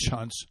witch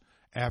hunts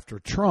after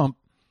Trump,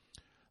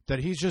 that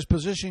he's just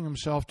positioning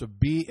himself to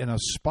be in a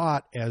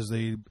spot as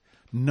the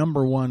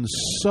number one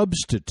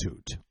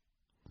substitute.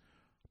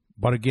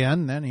 But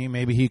again, then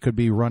maybe he could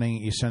be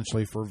running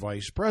essentially for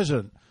vice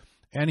president,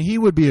 and he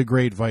would be a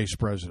great vice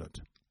president.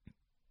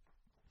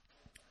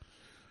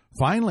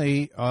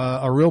 Finally,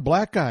 a real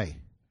black guy,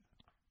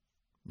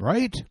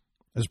 right?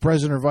 As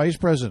president or vice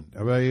president.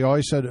 He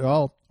always said,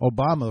 oh,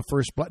 Obama, the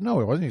first black. No,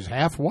 he wasn't. He's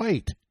half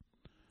white.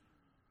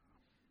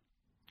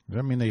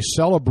 I mean, they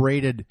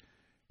celebrated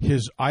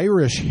his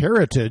Irish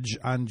heritage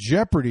on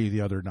Jeopardy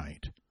the other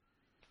night.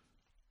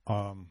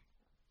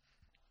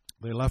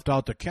 They left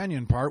out the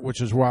Kenyan part,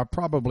 which is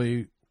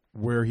probably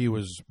where he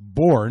was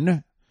born.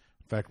 In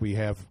fact, we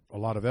have a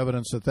lot of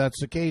evidence that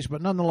that's the case.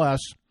 But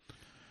nonetheless,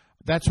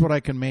 that's what I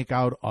can make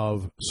out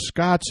of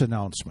Scott's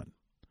announcement.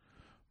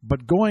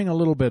 But going a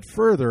little bit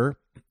further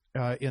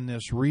in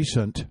this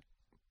recent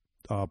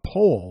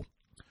poll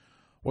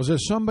was that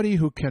somebody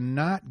who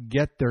cannot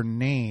get their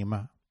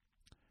name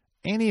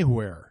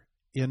anywhere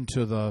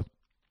into the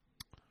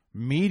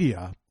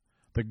media.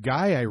 The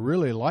guy I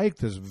really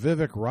like is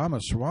Vivek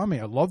Ramaswamy.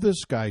 I love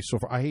this guy so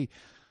far. I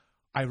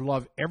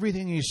love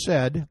everything he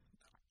said.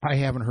 I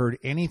haven't heard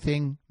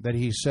anything that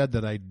he said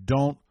that I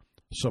don't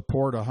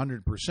support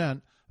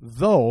 100%,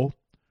 though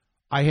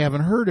I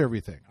haven't heard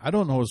everything. I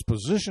don't know his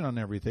position on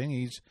everything.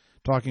 He's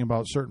talking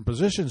about certain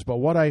positions, but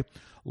what I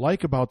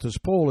like about this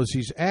poll is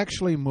he's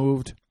actually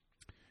moved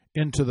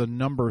into the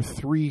number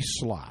 3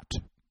 slot.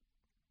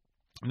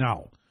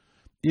 Now,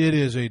 it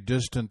is a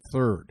distant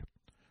third.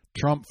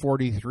 Trump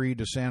 43,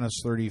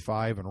 DeSantis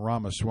 35, and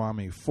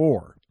Ramaswamy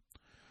 4.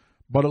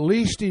 But at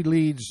least he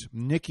leads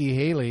Nikki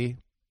Haley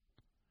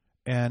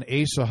and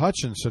Asa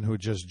Hutchinson, who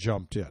just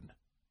jumped in.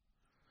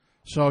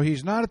 So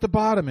he's not at the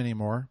bottom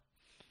anymore.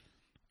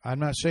 I'm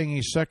not saying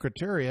he's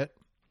Secretariat,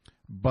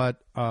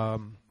 but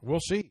we'll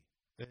see.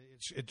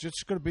 It's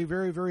just going to be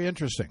very, very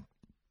interesting.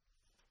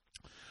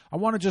 I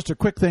wanted just a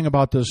quick thing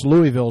about this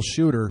Louisville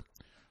shooter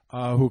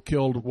who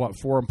killed,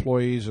 4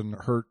 employees and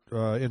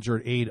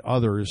injured 8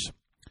 others.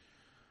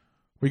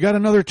 We got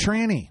another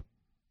tranny.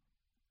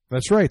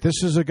 That's right.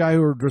 This is a guy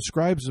who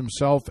describes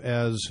himself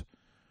as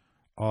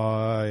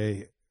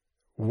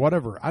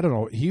whatever. I don't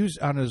know. He's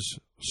on his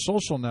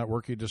social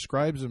network. He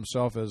describes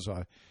himself as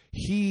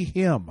he,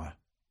 him.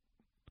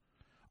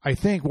 I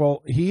think,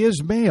 well, he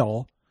is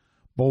male,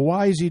 but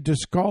why is he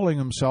just calling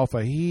himself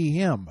a he,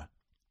 him?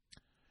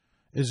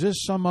 Is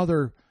this some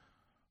other...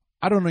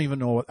 I don't even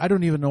know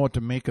what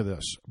to make of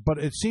this. But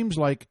it seems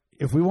like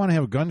if we want to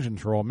have gun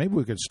control, maybe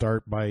we could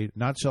start by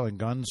not selling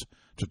guns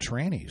to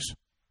trannies,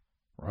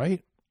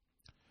 right?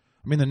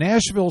 I mean, the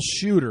Nashville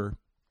shooter,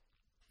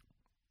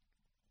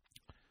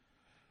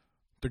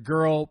 the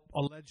girl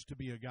alleged to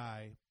be a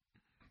guy,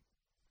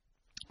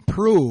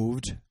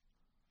 proved,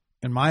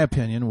 in my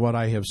opinion, what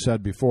I have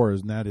said before,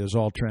 and that is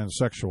all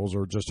transsexuals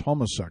or just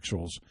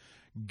homosexuals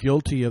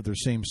guilty of their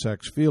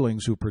same-sex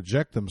feelings who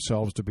project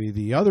themselves to be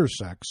the other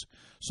sex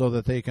so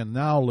that they can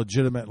now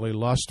legitimately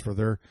lust for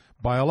their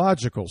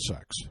biological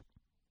sex.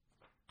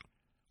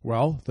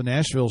 Well, the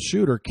Nashville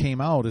shooter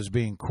came out as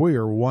being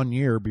queer 1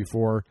 year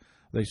before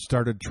they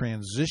started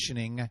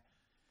transitioning,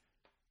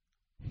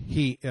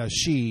 she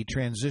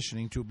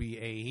transitioning to be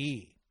a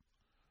he.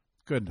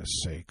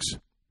 Goodness sakes.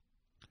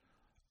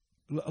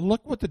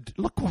 Look what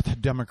the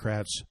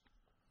Democrats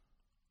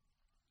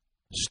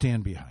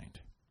stand behind.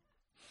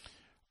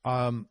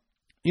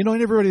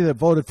 Everybody that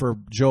voted for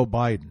Joe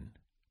Biden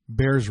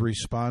bears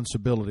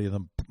responsibility in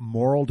the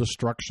moral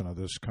destruction of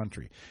this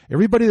country.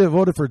 Everybody that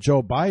voted for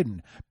Joe Biden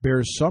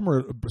bears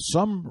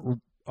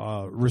some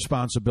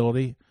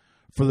responsibility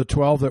for the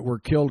 12 that were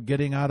killed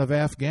getting out of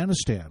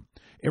Afghanistan.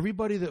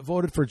 Everybody that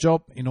voted for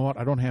Joe, you know what?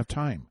 I don't have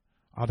time.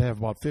 I'll have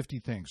about 50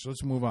 things. So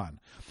let's move on.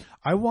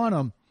 I want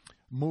to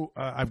move.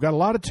 I've got a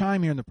lot of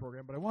time here in the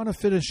program, but I want to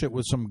finish it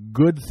with some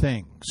good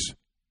things.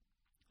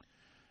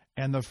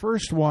 And the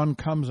first one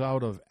comes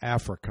out of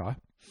Africa.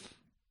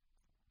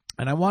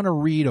 And I want to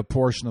read a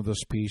portion of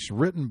this piece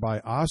written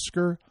by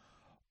Oscar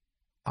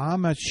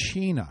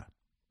Amachina.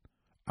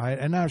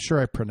 I'm not sure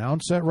I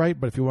pronounced that right,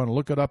 but if you want to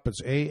look it up,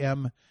 it's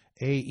Amaechina,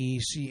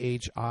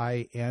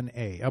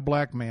 a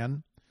black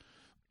man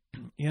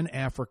in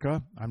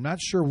Africa. I'm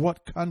not sure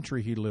what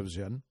country he lives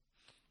in.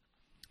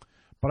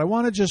 But I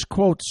want to just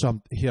quote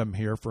him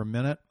here for a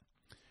minute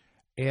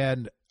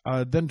and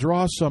then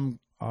draw some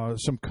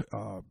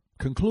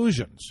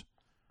conclusions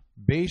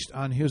based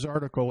on his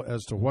article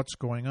as to what's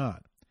going on.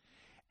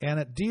 And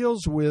it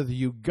deals with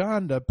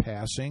Uganda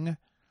passing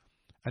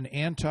an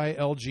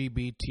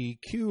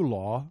anti-LGBTQ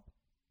law,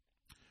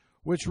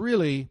 which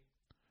really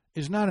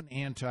is not an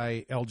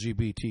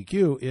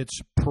anti-LGBTQ,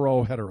 it's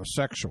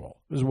pro-heterosexual,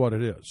 is what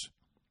it is.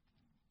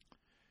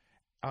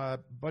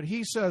 But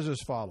he says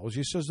as follows.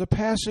 He says, the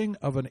passing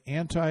of an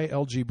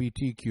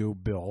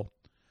anti-LGBTQ bill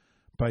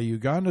by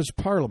Uganda's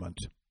parliament.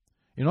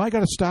 I got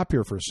to stop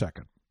here for a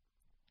second.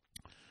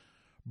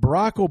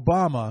 Barack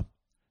Obama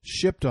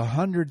shipped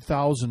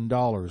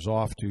 $100,000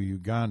 off to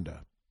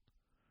Uganda.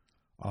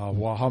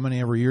 Well, how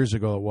many ever years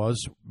ago it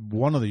was?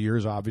 One of the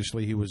years,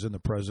 obviously, he was in the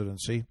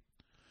presidency.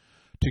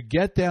 To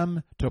get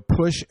them to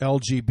push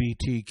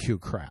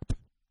LGBTQ crap.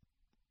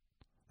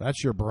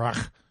 That's your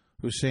Barack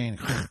Hussein,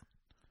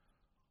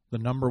 the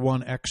number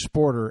one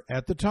exporter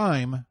at the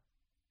time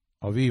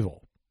of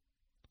evil.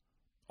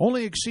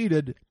 Only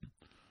exceeded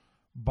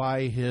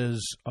by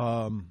his,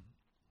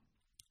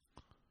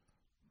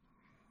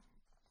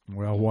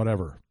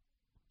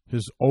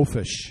 his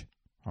oafish,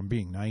 I'm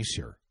being nice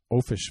here,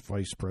 oafish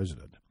vice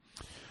president.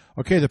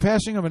 Okay, the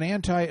passing of an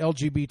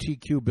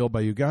anti-LGBTQ bill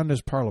by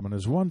Uganda's parliament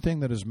is one thing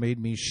that has made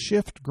me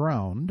shift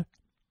ground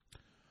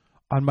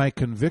on my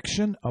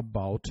conviction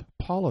about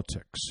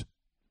politics.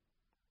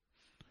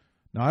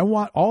 Now, I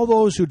want all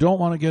those who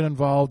don't want to get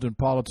involved in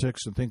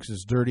politics and thinks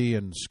it's dirty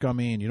and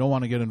scummy and you don't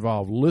want to get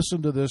involved,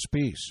 listen to this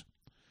piece.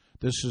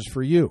 This is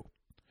for you.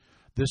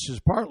 This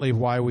is partly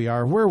why we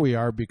are where we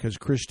are, because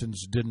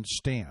Christians didn't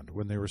stand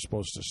when they were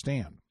supposed to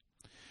stand.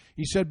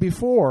 He said,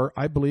 before,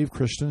 I believe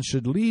Christians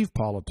should leave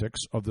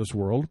politics of this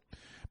world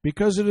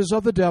because it is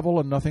of the devil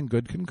and nothing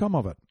good can come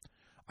of it.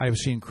 I have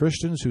seen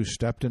Christians who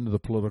stepped into the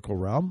political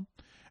realm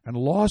and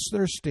lost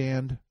their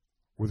stand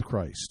with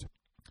Christ.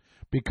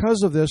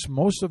 Because of this,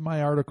 most of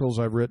my articles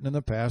I've written in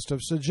the past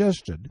have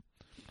suggested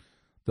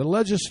that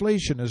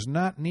legislation is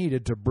not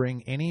needed to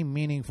bring any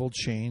meaningful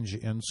change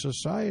in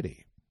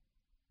society.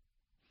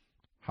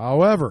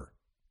 However,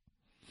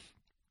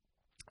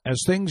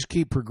 as things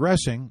keep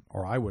progressing,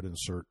 or I would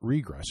insert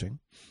regressing,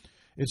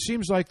 it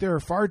seems like there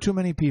are far too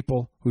many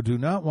people who do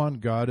not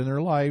want God in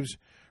their lives,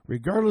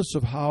 regardless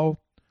of how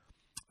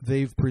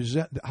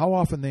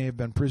often they have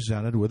been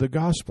presented with the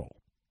gospel.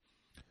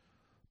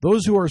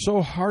 Those who are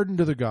so hardened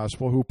to the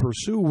gospel, who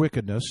pursue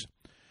wickedness,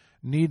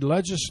 need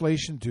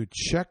legislation to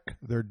check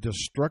their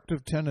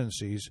destructive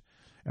tendencies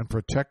and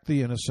protect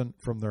the innocent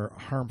from their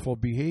harmful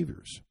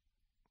behaviors.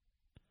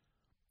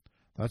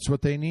 That's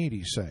what they need,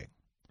 he's saying.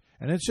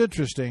 And it's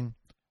interesting.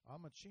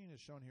 Amachina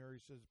is shown here. He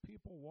says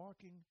people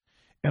walking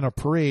in a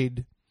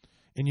parade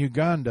in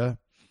Uganda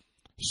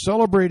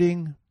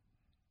celebrating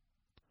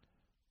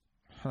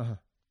the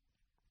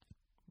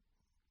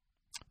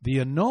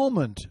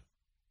annulment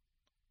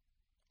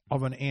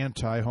of an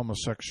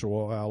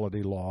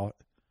anti-homosexuality law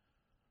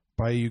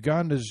by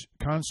Uganda's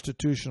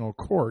constitutional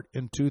court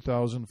in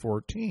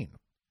 2014.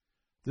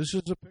 This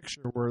is a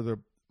picture where the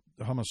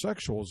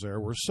homosexuals there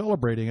were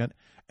celebrating it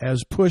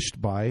as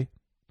pushed by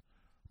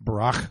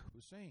Barack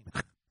Hussein.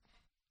 That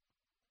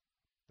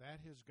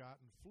has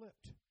gotten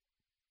flipped.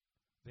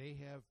 They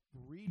have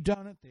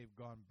redone it. They've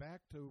gone back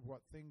to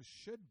what things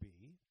should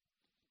be.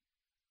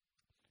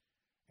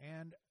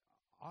 And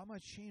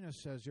Amachina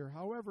says here,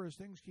 however, as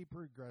things keep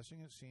progressing,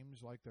 it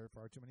seems like there are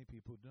far too many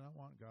people who do not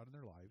want God in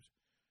their lives,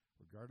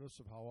 regardless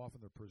of how often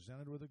they're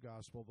presented with the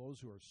gospel. Those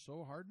who are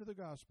so hardened to the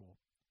gospel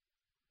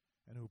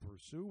and who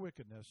pursue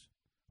wickedness,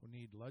 who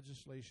need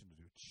legislation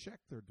to check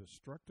their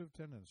destructive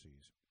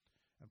tendencies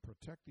and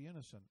protect the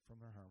innocent from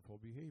their harmful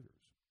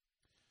behaviors.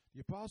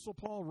 The Apostle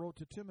Paul wrote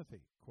to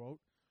Timothy, quote,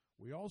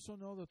 "We also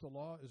know that the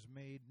law is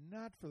made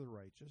not for the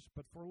righteous,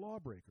 but for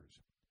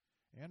lawbreakers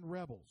and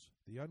rebels,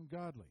 the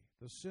ungodly,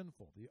 the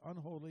sinful, the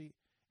unholy,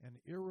 and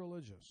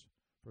irreligious,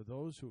 for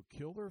those who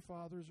kill their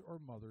fathers or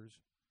mothers,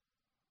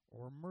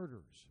 or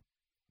murderers."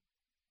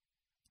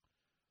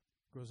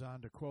 Goes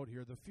on to quote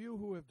here, "The few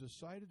who have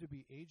decided to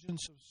be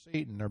agents of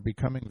Satan are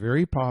becoming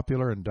very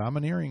popular and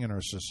domineering in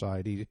our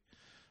society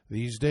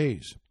these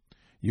days.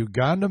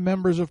 Uganda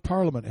members of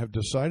parliament have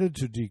decided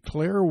to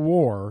declare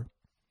war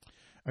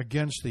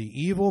against the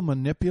evil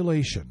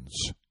manipulations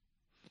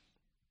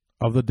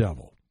of the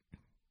devil."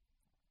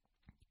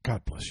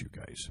 God bless you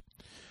guys.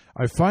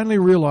 "I finally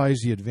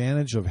realized the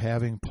advantage of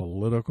having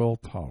political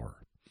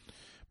power.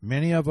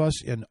 Many of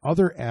us in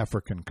other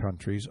African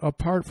countries,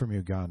 apart from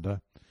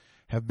Uganda,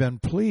 have been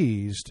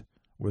pleased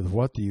with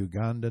what the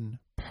Ugandan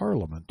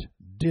parliament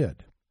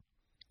did."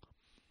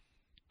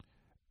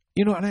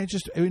 You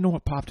know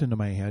what popped into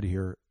my head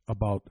here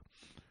about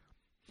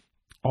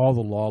all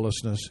the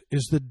lawlessness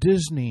is the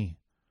Disney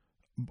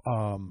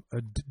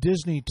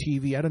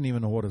TV. I don't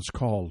even know what it's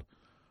called,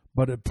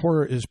 but it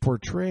is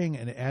portraying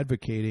and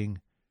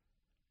advocating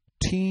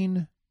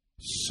teen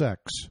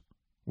sex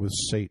with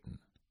Satan.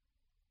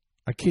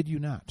 I kid you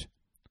not.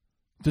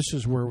 This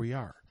is where we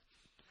are.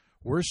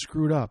 We're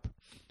screwed up.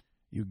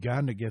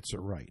 Uganda gets it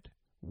right.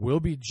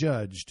 We'll be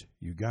judged.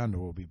 Uganda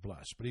will be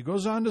blessed. But he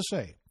goes on to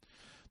say,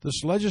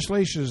 this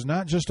legislation is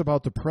not just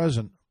about the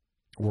present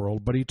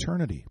world, but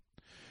eternity.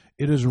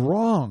 It is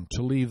wrong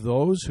to leave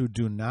those who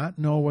do not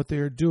know what they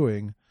are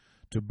doing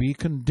to be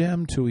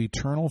condemned to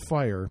eternal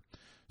fire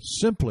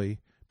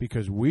simply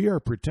because we are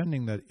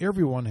pretending that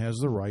everyone has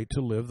the right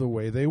to live the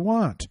way they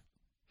want.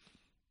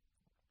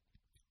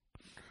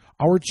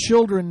 Our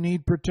children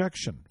need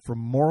protection from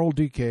moral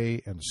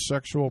decay and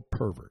sexual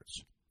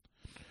perverts.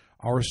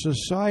 Our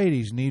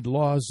societies need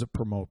laws that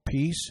promote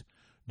peace,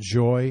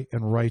 joy,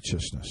 and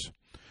righteousness.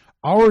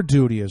 Our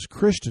duty as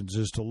Christians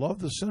is to love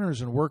the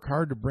sinners and work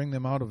hard to bring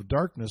them out of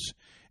darkness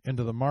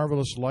into the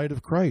marvelous light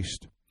of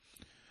Christ.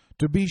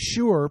 To be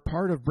sure,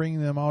 part of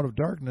bringing them out of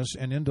darkness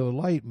and into the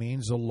light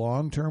means a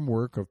long-term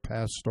work of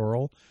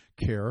pastoral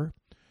care,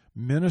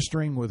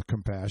 ministering with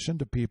compassion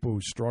to people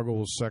who struggle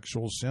with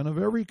sexual sin of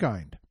every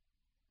kind,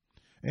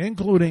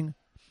 including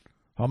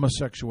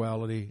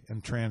homosexuality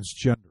and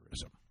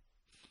transgenderism.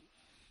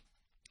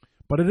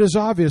 But it is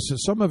obvious that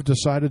some have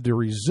decided to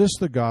resist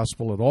the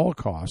gospel at all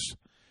costs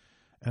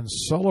and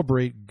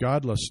celebrate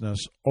godlessness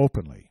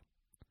openly.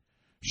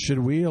 Should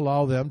we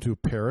allow them to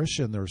perish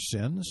in their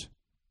sins?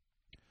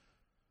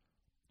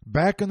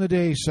 Back in the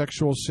day,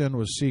 sexual sin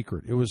was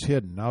secret. It was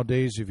hidden.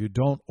 Nowadays, if you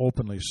don't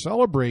openly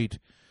celebrate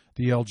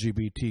the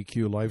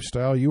LGBTQ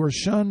lifestyle, you are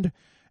shunned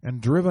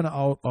and driven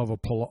out of a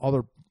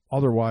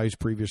otherwise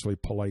previously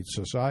polite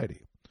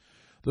society.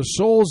 The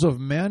souls of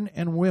men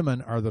and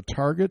women are the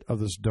target of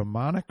this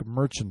demonic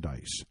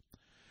merchandise,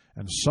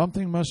 and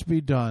something must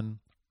be done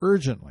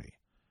urgently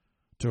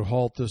to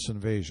halt this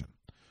invasion.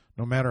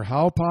 No matter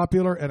how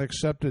popular and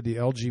accepted the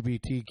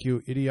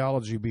LGBTQ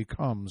ideology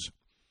becomes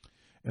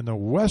in the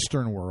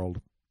Western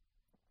world,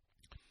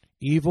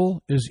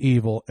 evil is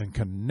evil and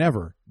can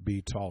never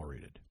be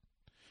tolerated.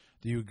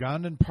 The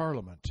Ugandan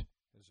parliament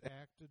has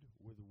acted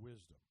with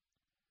wisdom.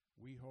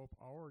 We hope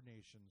our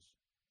nations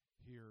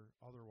here,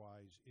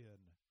 otherwise in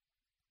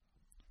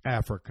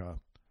Africa,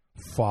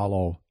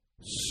 follow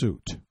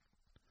suit.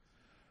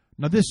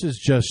 Now, this is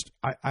just,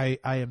 I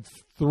am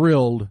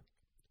thrilled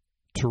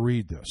to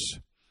read this.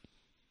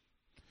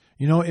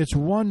 You know, it's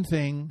one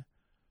thing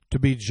to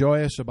be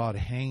joyous about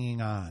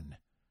hanging on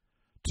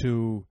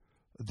to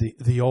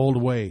the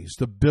old ways,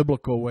 the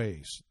biblical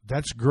ways.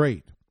 That's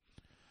great.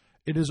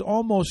 It is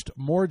almost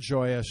more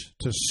joyous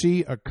to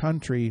see a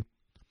country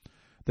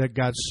that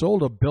got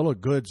sold a bill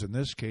of goods, in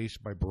this case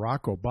by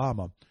Barack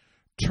Obama,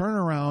 turn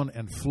around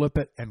and flip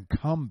it and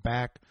come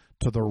back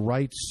to the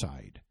right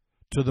side,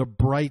 to the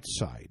bright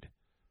side,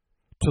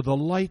 to the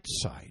light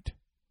side.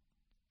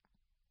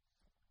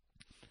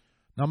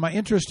 Now, my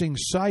interesting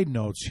side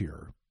notes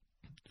here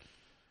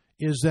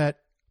is that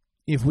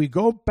if we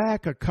go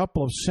back a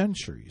couple of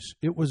centuries,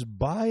 it was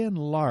by and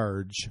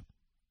large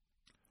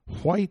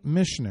white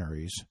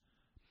missionaries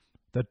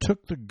that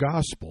took the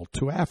gospel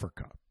to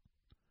Africa.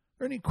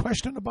 There's any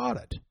question about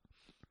it.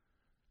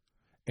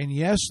 And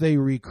yes, they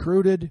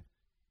recruited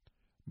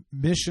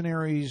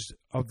missionaries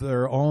of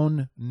their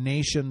own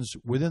nations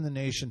within the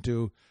nation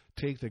to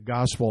take the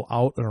gospel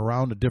out and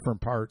around to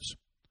different parts.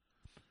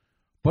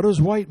 But it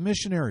was white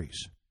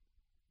missionaries.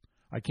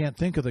 I can't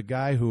think of the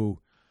guy who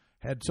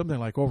had something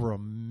like over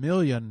 1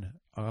 million.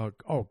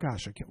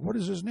 What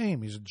is his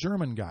name? He's a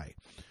German guy.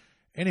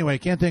 Anyway, I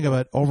can't think of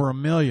it. Over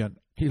 1 million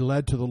he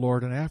led to the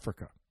Lord in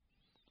Africa.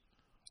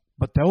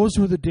 But those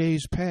were the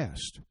days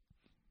past.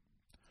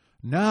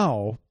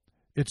 Now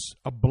it's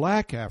a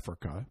black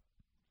Africa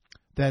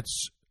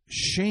that's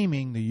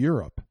shaming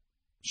Europe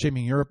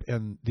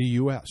and the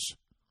U.S.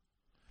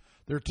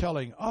 They're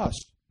telling us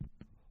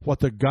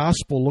what the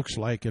gospel looks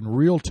like in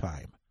real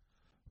time.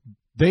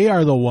 They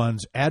are the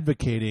ones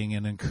advocating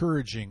and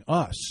encouraging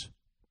us,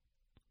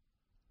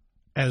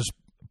 as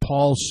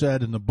Paul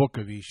said in the book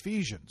of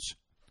Ephesians,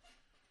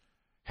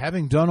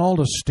 having done all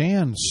to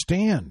stand,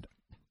 stand.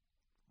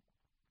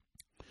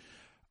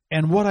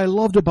 And what I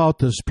loved about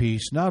this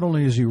piece, not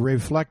only is he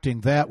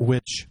reflecting that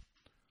which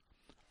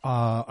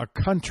a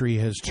country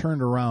has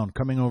turned around,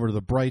 coming over to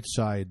the bright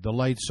side, the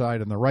light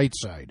side, and the right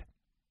side.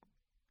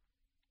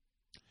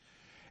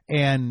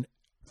 And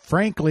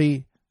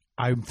frankly,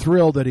 I'm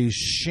thrilled that he's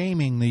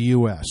shaming the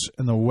U.S.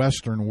 and the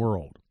Western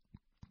world.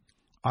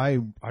 I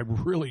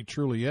really,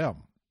 truly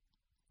am.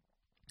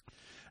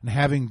 And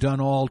having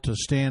done all to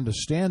stand,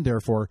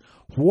 therefore,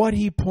 what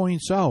he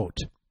points out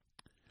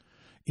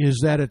is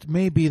that it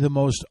may be the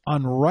most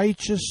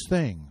unrighteous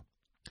thing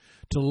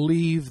to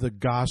leave the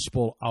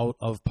gospel out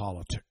of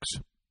politics.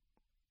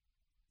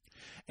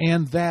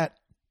 And that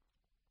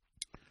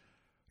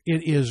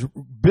it is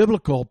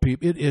biblical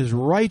people, it is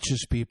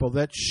righteous people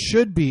that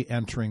should be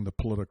entering the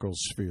political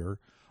sphere.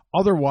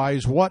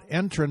 Otherwise, what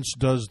entrance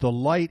does the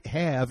light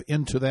have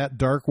into that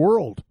dark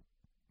world?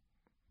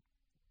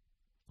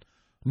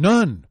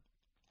 None.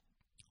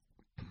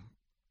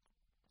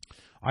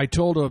 I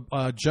told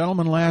a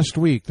gentleman last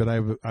week that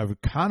I'm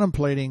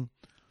contemplating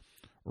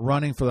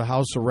running for the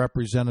House of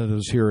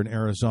Representatives here in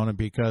Arizona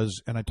because,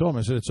 and I told him,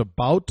 I said, it's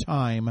about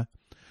time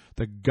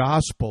the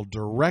gospel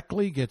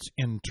directly gets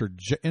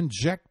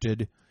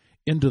injected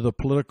into the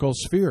political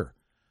sphere.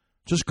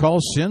 Just call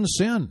sin,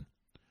 sin.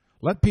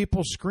 Let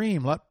people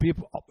scream. Let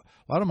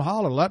them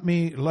holler. Let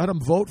them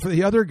vote for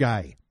the other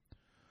guy.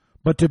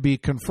 But to be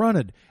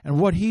confronted. And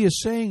what he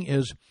is saying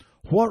is,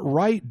 what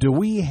right do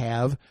we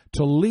have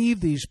to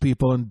leave these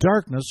people in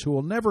darkness who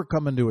will never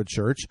come into a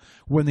church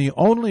when the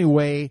only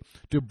way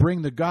to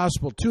bring the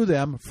gospel to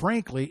them,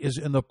 frankly, is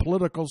in the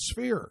political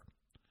sphere?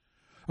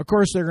 Of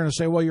course, they're going to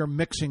say, well, you're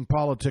mixing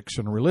politics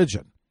and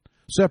religion.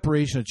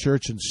 Separation of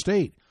church and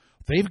state.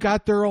 They've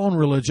got their own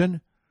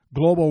religion.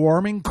 Global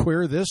warming,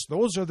 queer, this,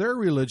 those are their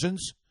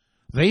religions.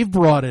 They've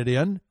brought it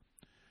in.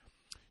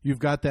 You've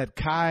got that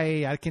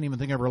Kai, I can't even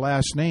think of her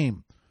last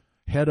name,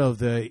 head of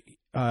the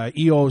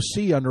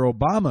EOC under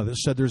Obama that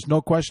said there's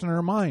no question in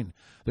her mind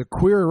that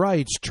queer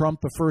rights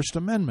trump the First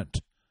Amendment.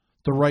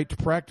 The right to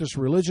practice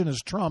religion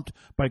is trumped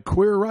by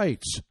queer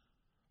rights.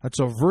 That's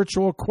a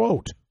virtual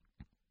quote.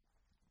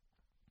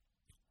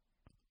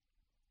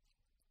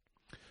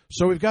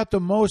 So we've got the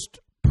most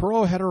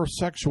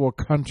pro-heterosexual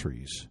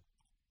countries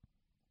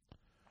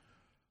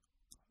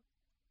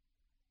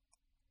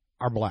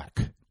are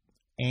black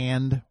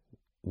and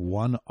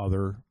one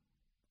other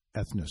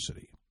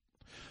ethnicity.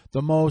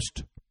 The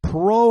most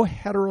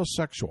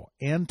pro-heterosexual,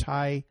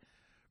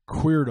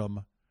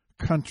 anti-queerdom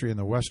country in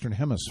the Western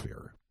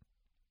Hemisphere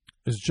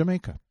is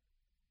Jamaica.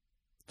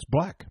 It's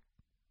black.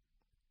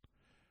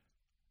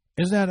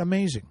 Isn't that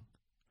amazing?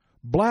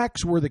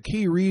 Blacks were the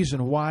key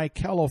reason why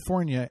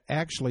California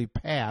actually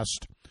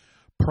passed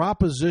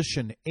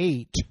Proposition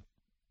 8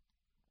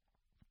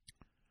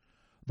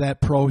 that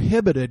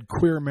prohibited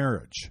queer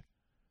marriage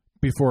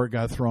before it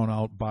got thrown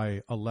out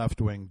by a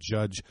left-wing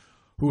judge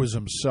who was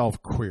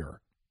himself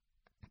queer.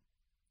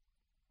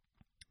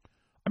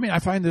 I mean, I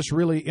find this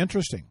really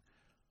interesting.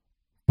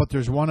 But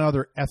there's one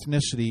other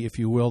ethnicity, if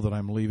you will, that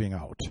I'm leaving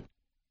out.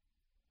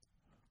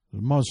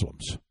 The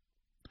Muslims.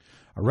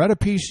 I read a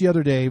piece the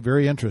other day,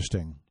 very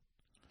interesting,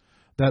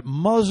 that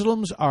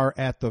Muslims are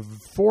at the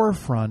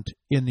forefront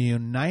in the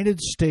United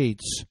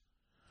States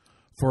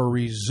for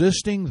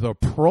resisting the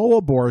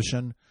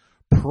pro-abortion,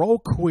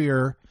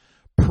 pro-queer,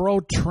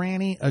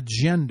 pro-tranny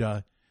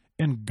agenda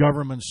in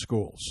government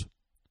schools.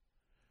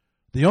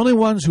 The only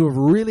ones who have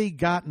really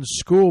gotten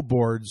school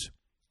boards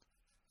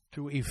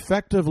to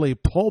effectively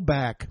pull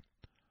back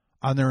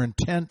on their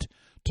intent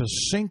to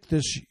sink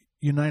this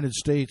United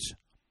States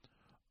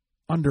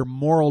under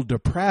moral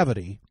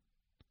depravity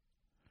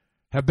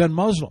have been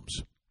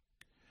Muslims.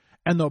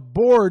 And the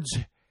boards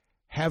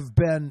have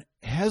been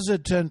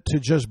hesitant to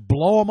just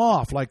blow them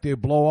off like they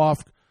blow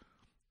off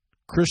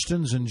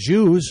Christians and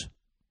Jews.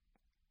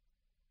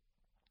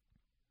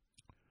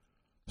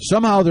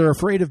 Somehow they're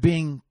afraid of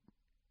being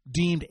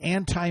deemed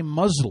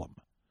anti-Muslim,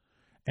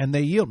 and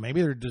they yield.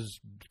 Maybe they're just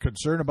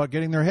concerned about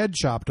getting their head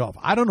chopped off.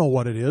 I don't know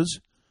what it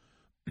is,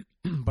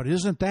 but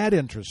isn't that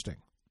interesting?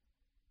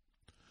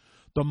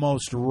 The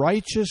most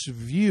righteous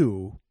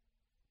view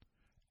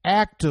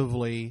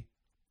actively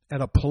at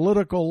a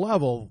political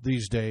level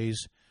these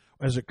days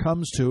as it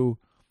comes to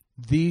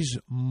these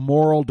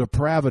moral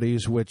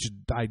depravities which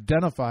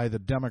identify the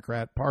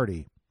Democrat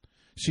Party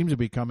seems to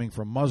be coming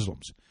from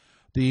Muslims.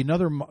 The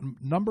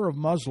number of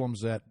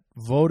Muslims that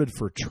voted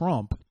for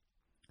Trump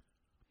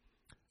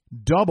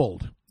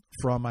doubled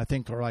from, I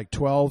think, like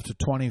 12 to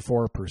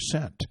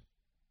 24%.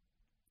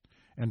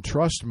 And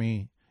trust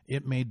me,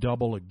 it may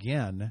double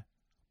again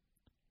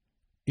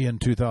in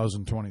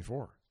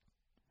 2024.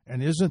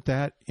 And isn't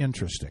that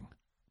interesting?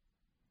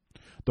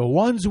 The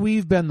ones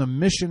we've been the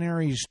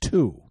missionaries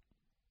to,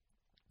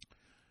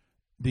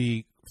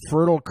 the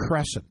Fertile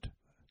Crescent,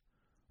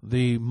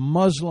 the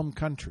Muslim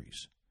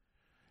countries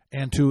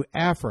and to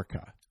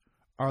Africa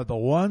are the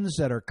ones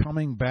that are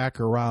coming back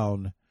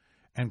around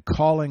and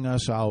calling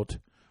us out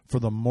for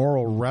the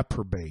moral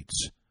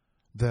reprobates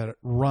that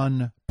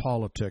run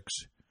politics,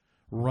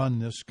 run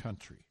this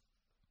country.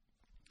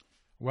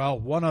 Well,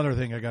 one other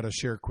thing I got to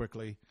share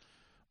quickly.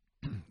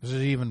 This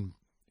is even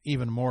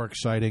more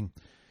exciting.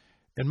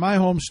 In my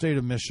home state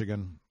of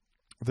Michigan,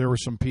 there were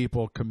some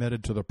people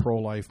committed to the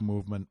pro-life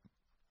movement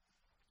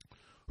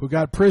who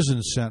got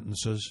prison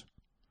sentences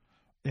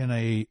in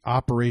a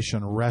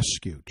Operation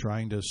Rescue,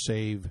 trying to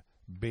save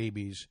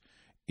babies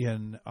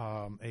in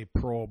a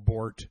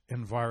pro-abort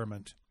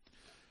environment.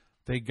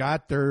 They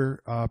got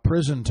their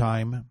prison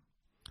time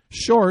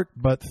short,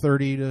 but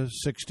 30 to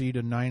 60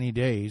 to 90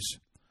 days.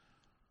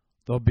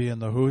 They'll be in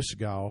the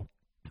Husgau.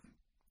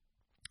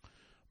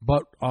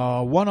 But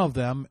one of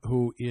them,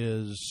 who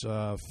is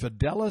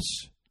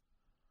Fidelis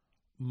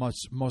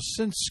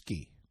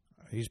Mosinski,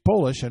 he's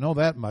Polish, I know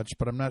that much,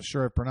 but I'm not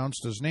sure I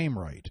pronounced his name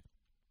right.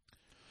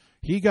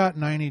 He got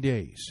 90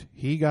 days.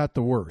 He got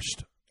the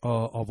worst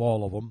of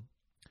all of them.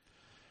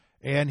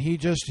 And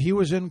he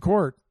was in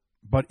court.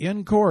 But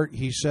in court,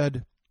 he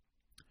said,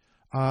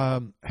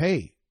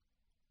 hey,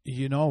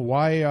 you know,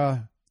 why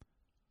are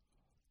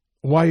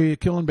you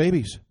killing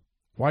babies?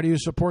 Why do you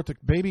support the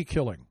baby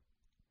killing?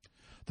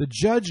 The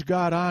judge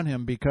got on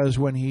him because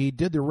when he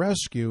did the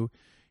rescue,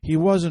 he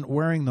wasn't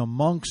wearing the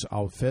monk's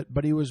outfit,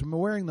 but he was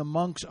wearing the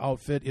monk's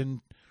outfit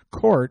in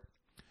court.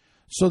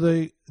 So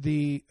the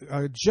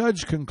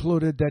judge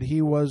concluded that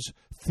he was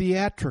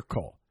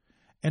theatrical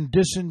and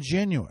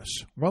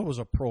disingenuous. Well, it was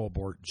a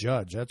pro-abort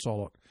judge. That's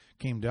all it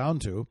came down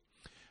to.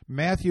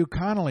 Matthew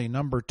Connolly,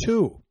 number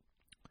 2,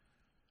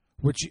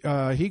 which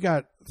he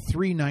got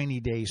 3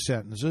 90-day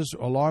sentences,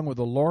 along with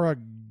Laura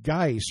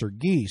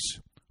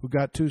Geese, who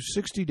got 2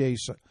 60-day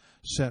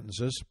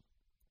sentences.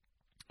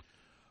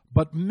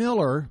 But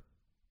Monica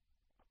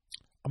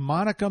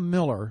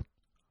Miller,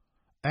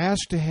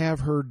 asked to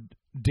have her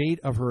date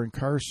of her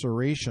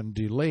incarceration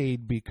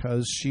delayed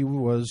because she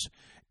was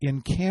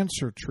in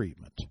cancer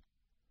treatment.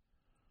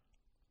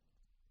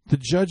 The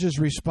judge's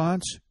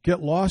response,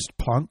 "Get lost,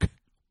 punk."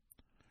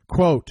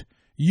 Quote,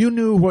 "You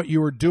knew what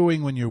you were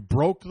doing when you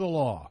broke the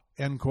law."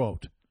 End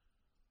quote.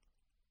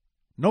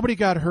 Nobody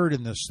got hurt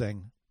in this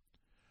thing.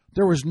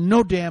 There was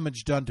no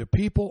damage done to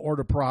people or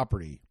to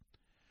property.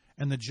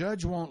 And the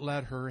judge won't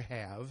let her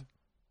have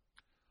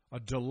a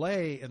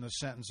delay in the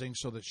sentencing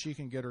so that she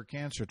can get her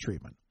cancer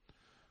treatment.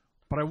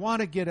 But I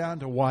want to get on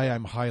to why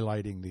I'm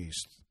highlighting these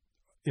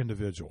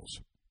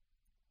individuals.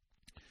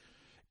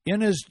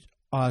 In his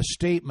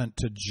statement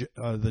to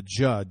the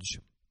judge,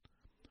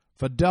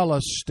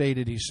 Fidelis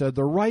stated, he said,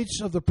 "The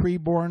rights of the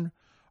preborn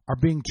are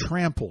being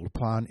trampled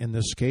upon in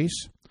this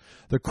case.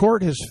 The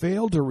court has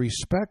failed to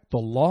respect the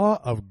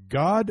law of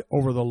God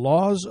over the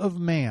laws of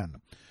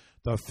man.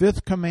 The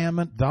 5th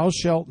commandment, thou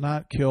shalt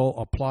not kill,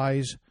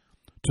 applies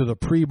to the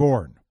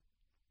preborn."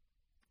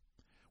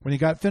 When he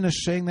got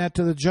finished saying that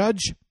to the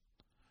judge,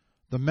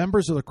 the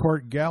members of the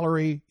court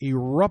gallery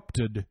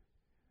erupted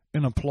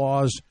in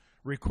applause,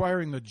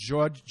 requiring the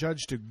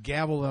judge to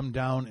gavel them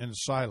down in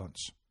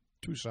silence.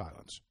 To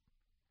silence.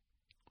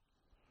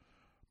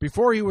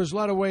 Before he was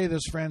led away,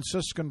 this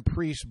Franciscan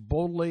priest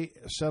boldly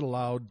said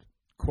aloud,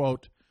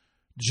 quote,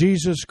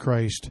 "Jesus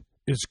Christ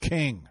is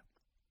King,"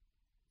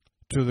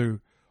 to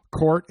the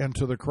court and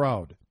to the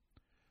crowd.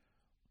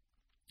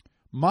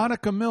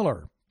 Monica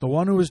Miller, the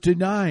one who was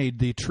denied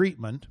the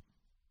treatment,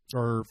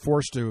 or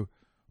forced to,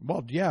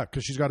 well, yeah,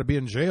 because she's got to be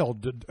in jail,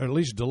 at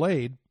least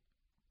delayed,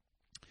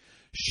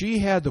 she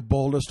had the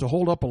boldness to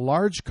hold up a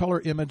large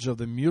color image of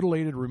the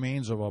mutilated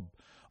remains of a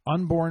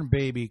unborn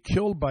baby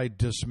killed by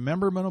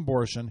dismemberment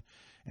abortion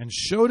and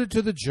showed it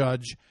to the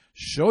judge,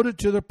 showed it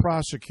to the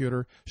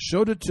prosecutor,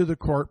 showed it to the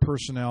court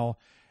personnel,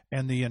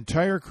 and the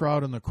entire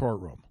crowd in the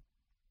courtroom.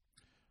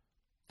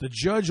 The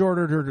judge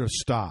ordered her to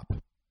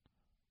stop.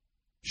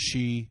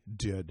 She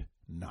did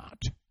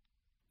not.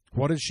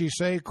 What did she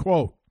say?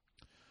 Quote,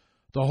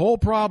 "The whole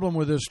problem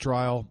with this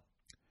trial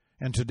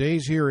and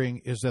today's hearing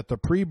is that the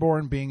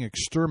preborn being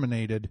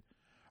exterminated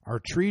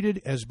are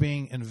treated as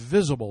being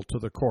invisible to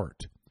the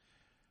court,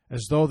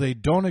 as though they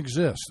don't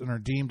exist and are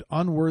deemed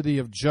unworthy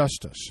of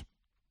justice.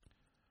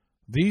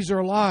 These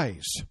are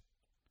lies."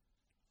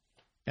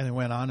 And it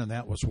went on, and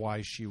that was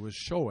why she was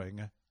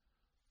showing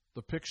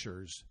the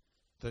pictures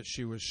that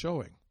she was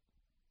showing.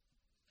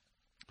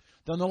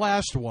 Then the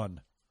last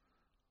one,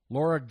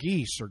 Laura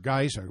Geese, or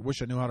Geis, I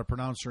wish I knew how to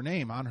pronounce her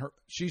name,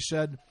 she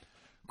said,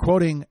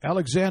 quoting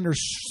Alexander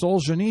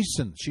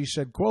Solzhenitsyn, she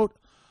said, quote,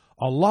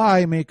 "A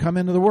lie may come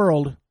into the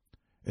world,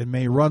 it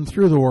may run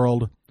through the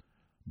world,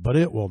 but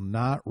it will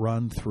not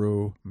run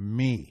through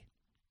me."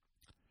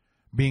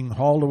 Being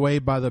hauled away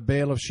by the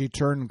bailiff, she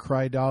turned and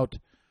cried out,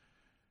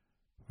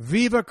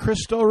 "Viva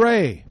Cristo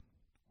Rey,"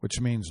 which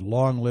means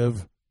long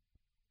live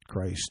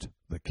Christ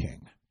the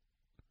King.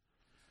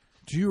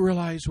 Do you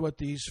realize what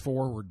these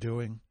 4 were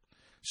doing?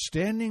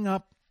 Standing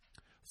up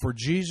for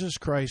Jesus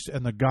Christ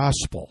and the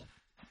gospel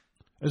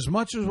As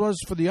much as it was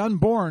for the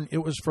unborn, it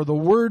was for the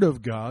Word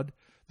of God,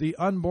 the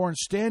unborn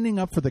standing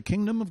up for the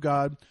kingdom of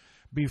God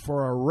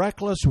before a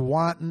reckless,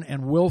 wanton,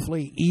 and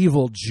willfully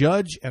evil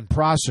judge and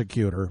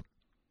prosecutor.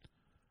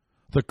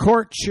 The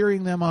court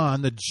cheering them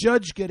on, the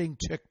judge getting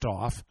ticked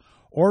off,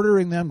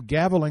 ordering them,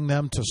 gaveling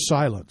them to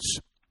silence.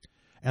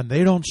 And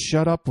they don't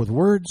shut up with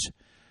words,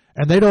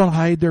 and they don't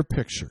hide their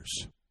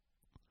pictures.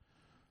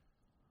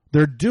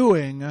 They're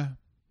doing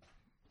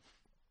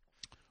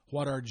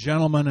what our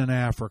gentleman in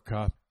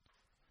Africa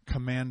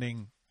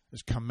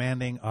is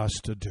commanding us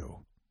to do.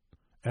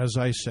 As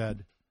I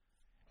said,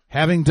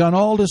 having done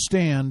all to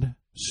stand,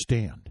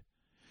 stand.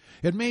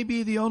 It may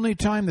be the only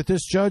time that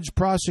this judge,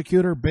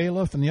 prosecutor,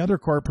 bailiff, and the other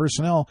court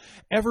personnel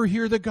ever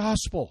hear the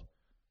gospel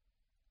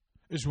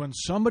is when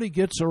somebody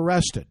gets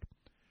arrested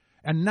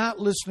and not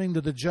listening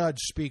to the judge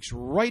speaks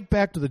right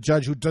back to the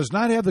judge who does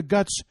not have the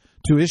guts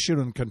to issue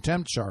a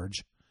contempt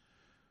charge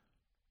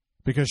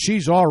because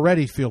she's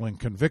already feeling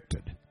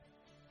convicted.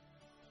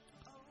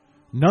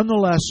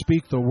 Nonetheless,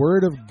 speak the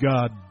word of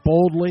God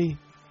boldly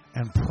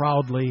and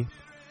proudly.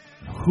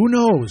 Who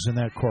knows in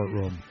that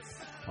courtroom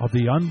of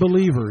the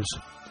unbelievers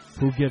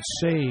who get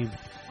saved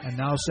and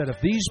now said, if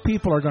these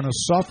people are going to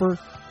suffer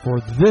for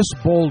this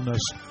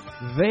boldness,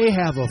 they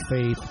have a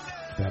faith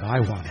that I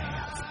want to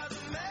have.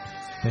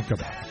 Think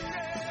about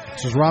it.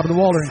 This is Robin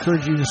Walter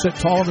encouraging you to sit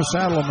tall in the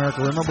saddle,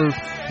 America. Remember,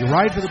 you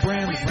ride for the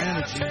brand of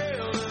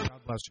Jesus.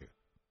 God bless you.